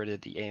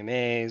interpreted the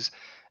AMAs,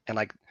 and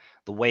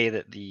the way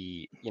that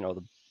the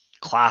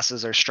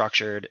classes are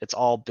structured. It's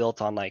all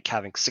built on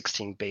having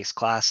 16 base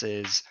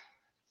classes,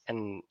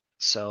 and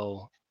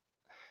so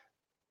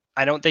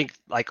I don't think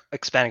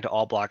expanding to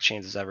all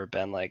blockchains has ever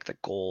been the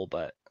goal,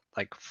 but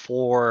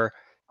 4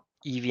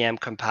 EVM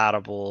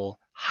compatible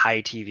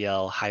high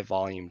TVL, high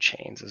volume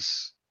chains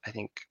has, I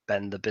think,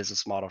 been the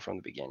business model from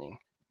the beginning.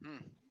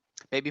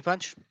 Baby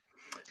Punch?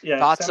 Yeah.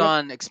 Thoughts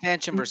on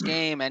expansion versus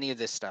game, any of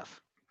this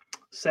stuff?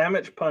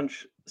 Sandwich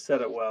Punch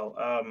said it well.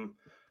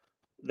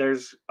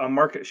 There's a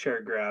market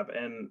share grab,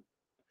 and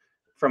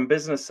from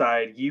business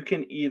side, you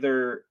can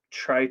either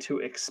try to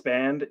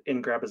expand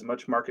and grab as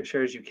much market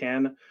share as you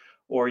can,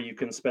 or you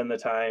can spend the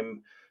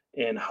time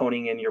in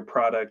honing in your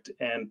product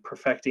and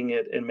perfecting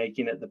it and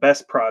making it the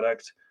best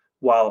product,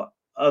 while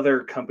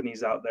other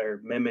companies out there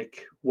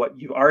mimic what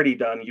you've already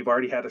done. You've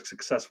already had a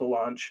successful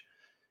launch.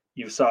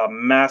 You saw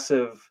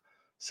massive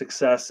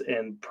success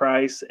in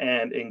price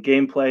and in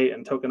gameplay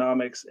and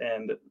tokenomics,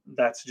 and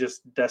that's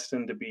just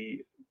destined to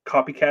be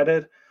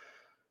copycatted.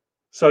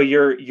 So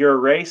your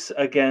race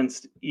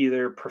against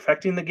either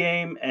perfecting the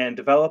game and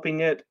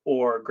developing it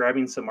or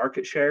grabbing some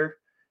market share.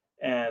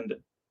 And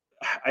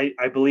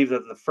I believe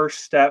that the first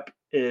step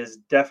is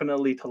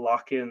definitely to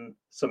lock in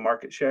some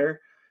market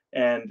share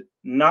and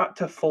not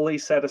to fully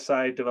set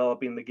aside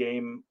developing the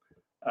game.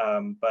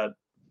 But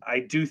I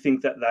do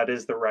think that that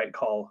is the right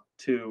call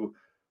to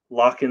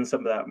lock in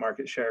some of that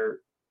market share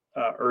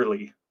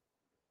early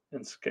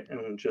and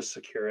just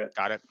secure it.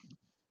 Got it.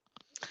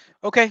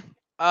 Okay.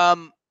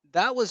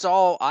 That was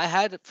all I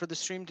had for the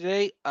stream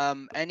today.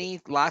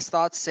 Any last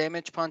thoughts,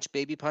 Sandwich Punch,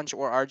 Baby Punch,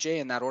 or RJ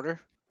in that order?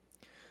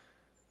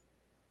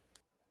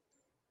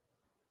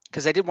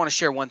 Because I did want to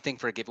share one thing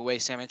for a giveaway,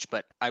 Sandwich,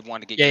 but I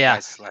want to get you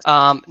guys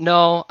last.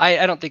 No,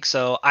 I don't think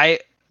so. I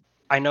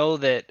know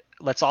that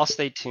let's all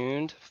stay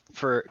tuned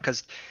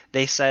because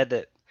they said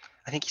that,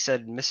 I think he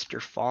said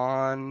Mr.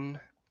 Fawn.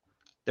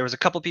 There was a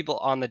couple people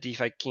on the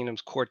DeFi Kingdoms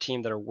core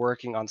team that are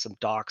working on some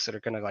docs that are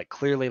going to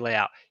already lay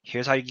out,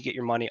 here's how you can get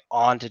your money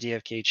onto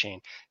DFK chain.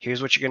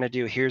 Here's what you're going to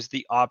do. Here's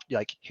the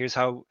here's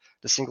how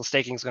the single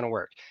staking is going to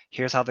work.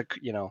 Here's how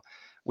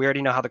we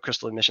already know how the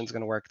crystal emission is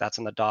going to work. That's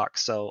in the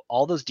docs. So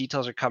all those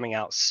details are coming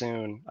out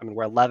soon. I mean,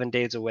 we're 11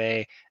 days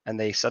away, and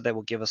they said they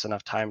will give us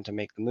enough time to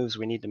make the moves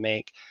we need to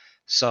make.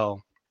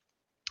 So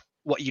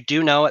what you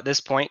do know at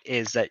this point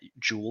is that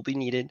Jewel will be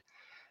needed.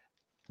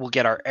 We'll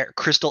get our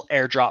crystal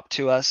airdrop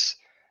to us.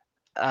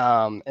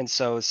 And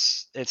so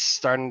it's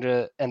starting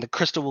to, and the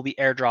crystal will be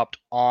airdropped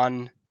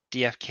on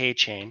DFK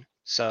chain.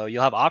 So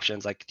you'll have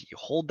options do you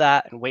hold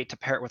that and wait to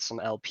pair it with some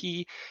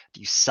LP?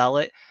 Do you sell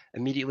it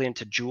immediately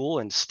into Jewel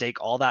and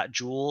stake all that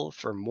Jewel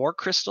for more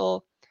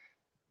crystal?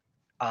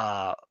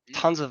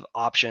 Tons of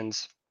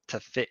options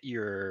to fit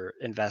your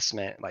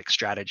investment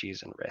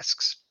strategies and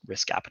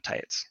risk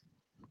appetites.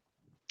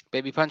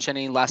 Baby Punch,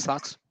 any last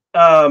thoughts?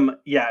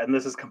 Yeah, and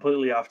this is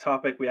completely off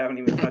topic. We haven't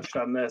even touched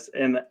on this,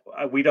 and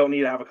we don't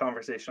need to have a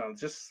conversation on it.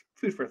 Just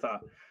food for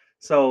thought.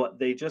 So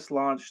they just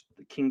launched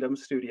the Kingdom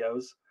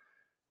Studios,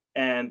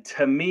 and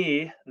to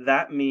me,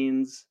 that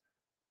means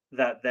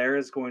that there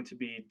is going to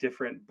be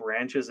different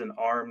branches and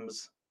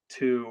arms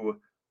to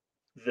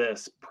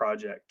this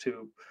project.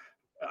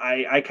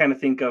 I kind of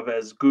think of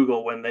as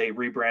Google when they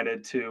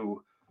rebranded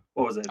to,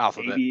 what was it?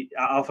 Alphabet.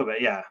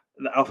 Alphabet, yeah,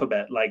 the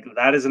Alphabet.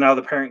 That is now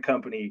the parent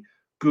company.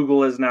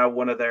 Google is now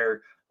one of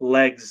their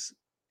legs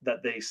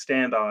that they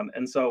stand on.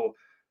 And so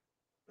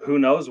who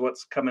knows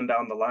what's coming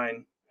down the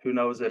line? Who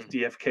knows if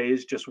DFK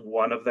is just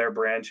one of their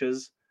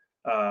branches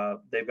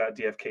They've got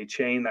DFK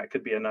Chain. That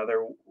could be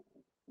another.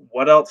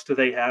 What else do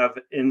they have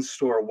in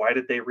store? Why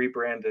did they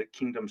rebrand to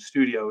Kingdom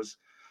Studios?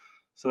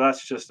 So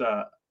that's just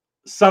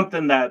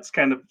something that's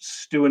kind of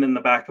stewing in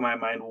the back of my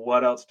mind.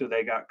 What else do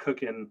they got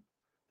cooking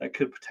that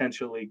could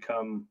potentially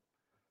come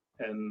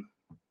and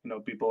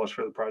be bullish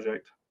for the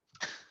project?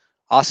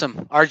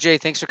 Awesome.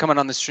 RJ, thanks for coming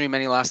on the stream.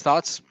 Any last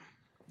thoughts?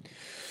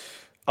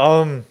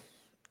 A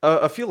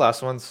few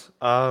last ones.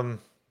 I've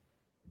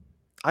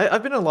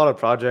been in a lot of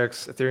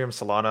projects, Ethereum,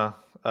 Solana,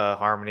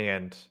 Harmony,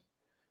 and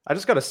I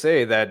just gotta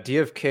say that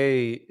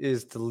DFK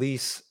is the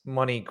least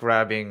money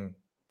grabbing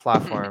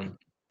platform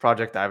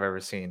project I've ever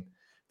seen.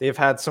 They've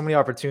had so many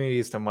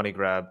opportunities to money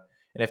grab,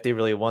 and if they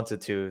really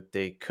wanted to,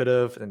 they could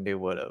have and they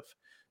would have.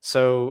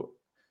 So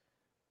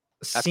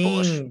That's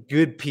bullish. seeing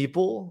good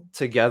people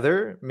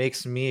together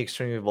makes me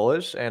extremely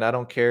bullish, and I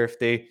don't care if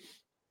they,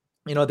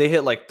 they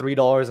hit like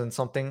 $3 and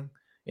something,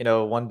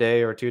 one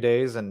day or 2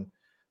 days, and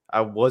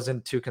I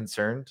wasn't too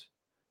concerned.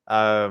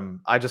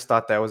 I just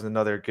thought that was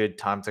another good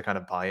time to kind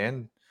of buy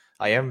in.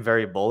 I am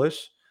very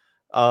bullish.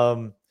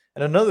 And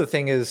another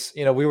thing is,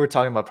 we were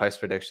talking about price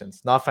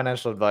predictions, not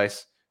financial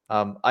advice.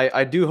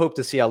 I do hope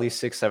to see at least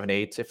 6, 7,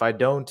 8. If I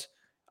don't,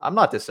 I'm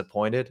not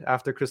disappointed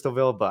after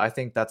Crystalville, but I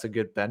think that's a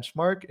good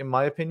benchmark in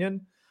my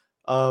opinion.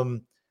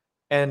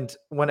 And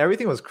when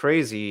everything was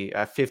crazy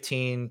at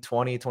 15,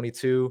 20,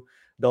 $22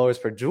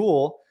 per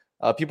jewel,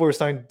 people were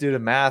starting to do the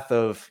math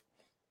of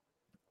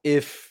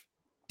if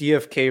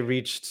DFK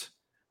reached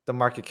the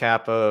market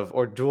cap of,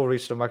 or Jewel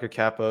reached the market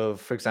cap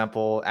of, for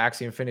example,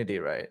 Axie Infinity,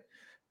 right?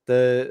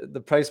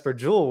 The price per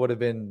Jewel would have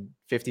been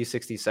 50,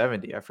 60,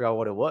 70. I forgot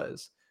what it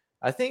was.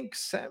 I think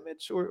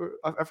Samich or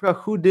I forgot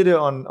who did it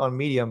on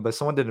Medium, but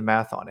someone did the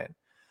math on it.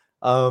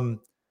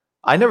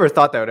 I never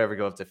thought that would ever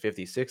go up to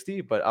 50,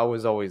 60, but I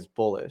was always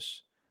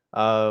bullish.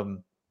 But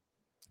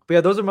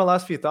yeah, those are my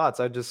last few thoughts.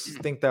 I just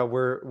think that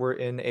we're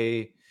in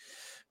a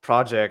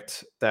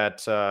project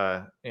that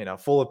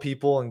full of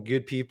people and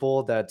good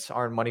people that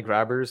aren't money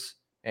grabbers,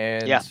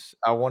 and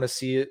I want to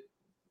see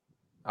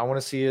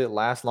it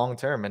last long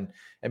term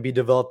and be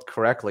developed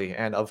correctly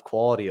and of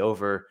quality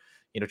over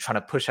trying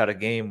to push out a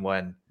game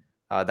when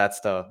that's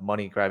the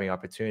money grabbing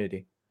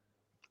opportunity.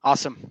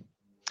 Awesome.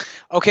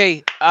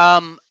 Okay.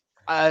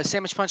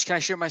 Sandwich Punch, can I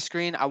share my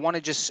screen? I want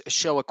to just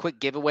show a quick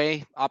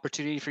giveaway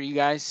opportunity for you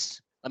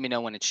guys. Let me know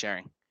when it's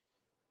sharing.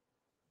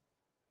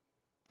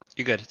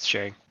 You're good. It's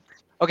sharing.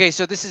 Okay,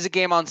 so this is a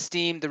game on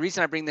Steam. The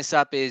reason I bring this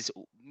up is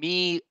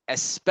me,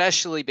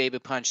 especially Baby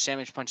Punch,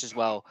 Sandwich Punch as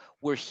well.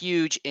 We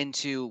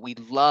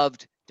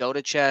loved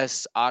Dota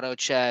chess, auto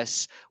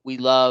chess. We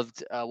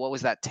loved, what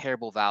was that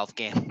terrible Valve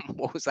game?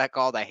 What was that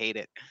called? I hate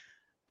it.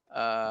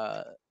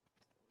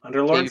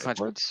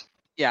 Underlords?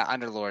 Yeah,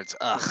 Underlords.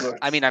 Ugh. Underlords.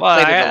 I mean, I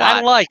played it a lot.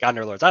 I like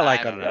Underlords. I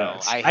like don't know.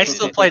 Underlords. I I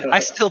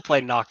hate still play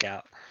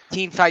Knockout.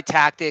 Teamfight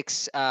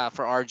Tactics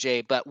for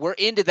RJ, but we're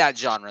into that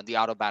genre, the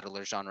auto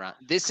battler genre.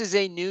 This is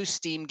a new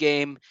Steam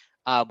game.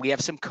 We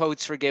have some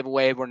codes for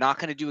giveaway. We're not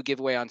going to do a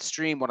giveaway on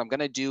stream. What I'm going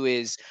to do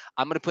is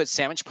I'm going to put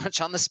Sandwich Punch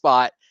on the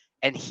spot,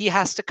 and he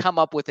has to come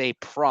up with a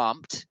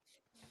prompt,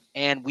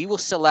 and we will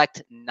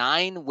select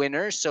 9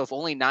 winners. So if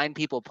only 9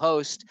 people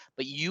post,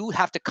 but you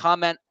have to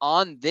comment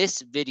on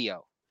this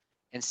video.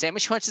 And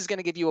Sandwich Punch is going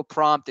to give you a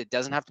prompt. It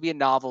doesn't have to be a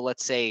novel,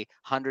 let's say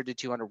 100 to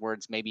 200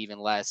 words, maybe even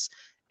less.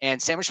 And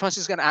Sandwich Punch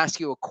is going to ask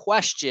you a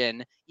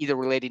question, either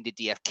relating to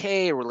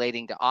DFK or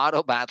relating to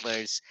auto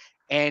battlers.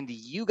 And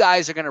you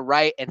guys are going to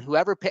write, and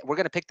we're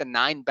going to pick the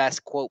 9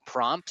 best quote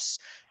prompts,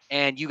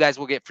 and you guys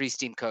will get free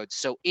Steam codes.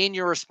 So in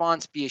your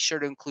response, be sure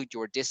to include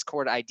your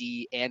Discord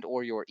ID and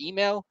or your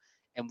email,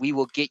 and we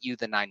will get you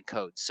the 9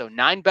 codes. So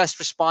 9 best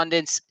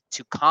respondents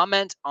to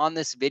comment on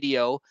this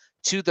video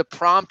to the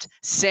prompt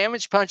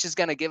Sandwich Punch is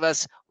going to give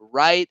us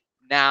right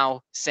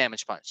now.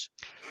 Sandwich Punch.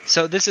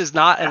 So this is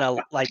not in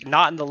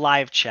the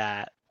live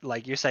chat.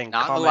 Like you're saying,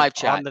 not comment in the live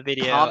chat. On the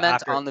video.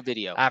 Comment on the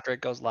video after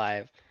it goes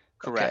live.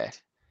 Correct. Okay.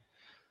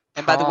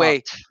 And by the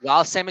way,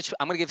 while I'm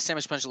going to give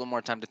Sandwich Punch a little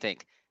more time to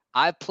think.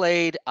 I've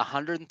played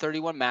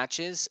 131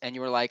 matches, and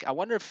you were like, I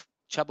wonder if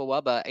Chubba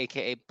Wubba,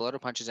 aka Bloater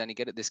Punch, is any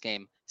good at this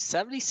game.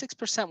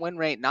 76% win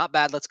rate, not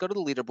bad. Let's go to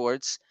the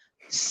leaderboards.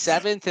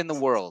 7th in the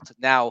world.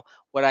 Now,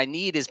 what I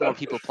need is more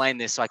people playing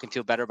this so I can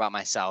feel better about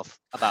myself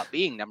about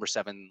being number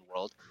 7 in the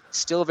world.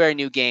 Still a very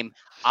new game.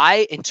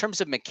 In terms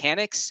of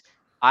mechanics,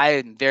 I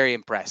am very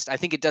impressed. I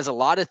think it does a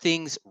lot of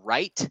things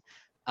right.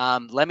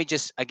 Let me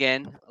just,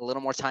 again, a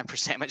little more time for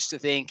Sandwich to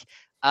think.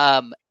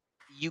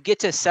 You get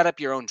to set up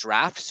your own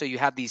draft. So you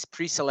have these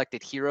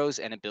pre-selected heroes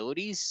and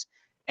abilities,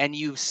 and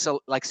you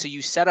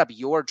set up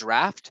your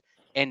draft,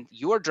 and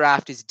your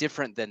draft is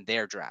different than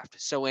their draft.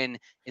 So in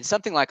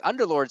something like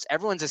Underlords,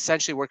 everyone's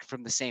essentially working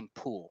from the same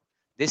pool.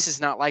 This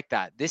is not like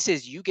that. This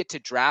is you get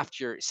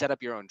to set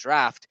up your own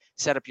draft,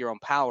 set up your own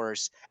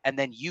powers, and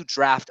then you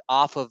draft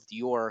off of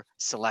your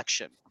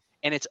selection.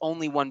 And it's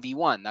only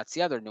 1v1. That's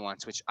the other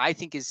nuance, which I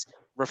think is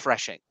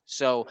refreshing.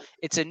 So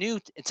it's a new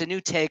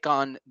take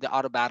on the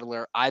auto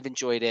battler. I've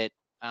enjoyed it.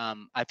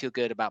 I feel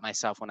good about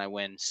myself when I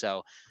win.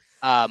 So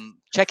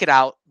Check it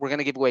out. We're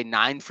gonna give away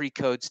 9 free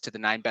codes to the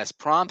 9 best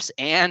prompts,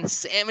 and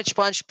Sandwich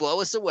Punch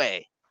blow us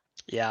away.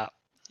 Yeah.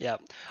 Yeah.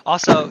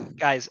 Also,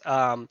 guys,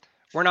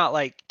 we're not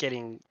like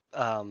getting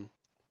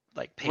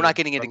like paid We're not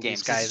getting into from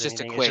these games. This guys is or just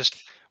a anything. quick. It's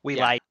just we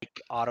yeah.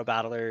 like auto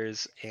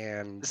battlers,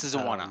 and This is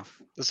a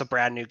one-off. This is a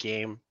brand new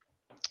game.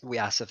 We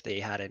asked if they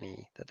had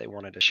any that they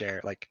wanted to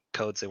share, like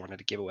codes they wanted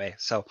to give away.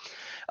 So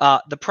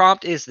the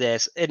prompt is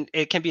this, and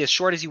it can be as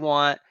short as you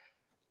want.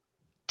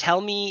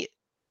 Tell me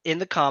in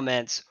the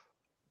comments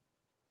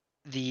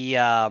the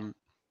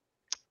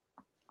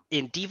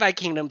in DeFi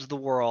Kingdoms of the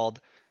world,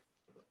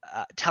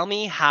 tell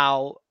me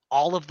how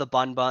all of the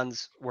bun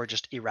buns were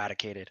just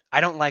eradicated. I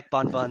don't like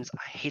bun buns.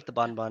 I hate the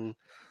bun bun.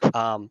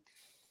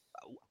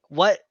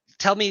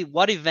 Tell me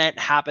what event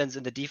happens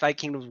in the DeFi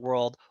Kingdoms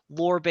world,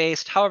 lore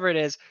based, however it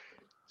is,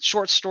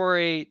 short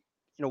story,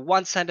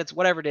 one sentence,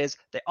 whatever it is,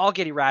 they all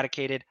get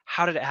eradicated.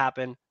 How did it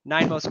happen?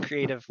 9 most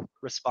creative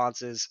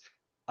responses.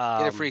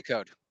 Get a free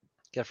code.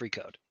 Get a free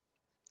code.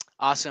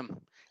 Awesome.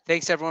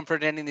 Thanks everyone for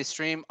attending the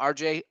stream.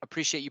 RJ,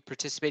 appreciate you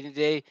participating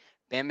today.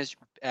 Bammage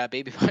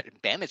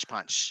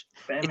Punch.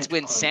 It's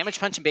when Sandwich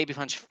Punch and Baby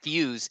Punch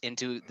fuse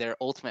into their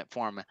ultimate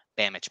form,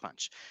 Bammage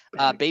Punch.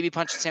 Baby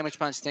Punch and Sandwich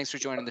Punch, thanks for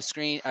joining the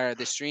stream,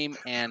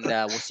 and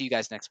we'll see you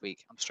guys next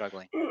week. I'm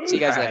struggling. See you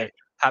guys later. Right.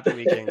 Happy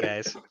weekend,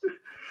 guys.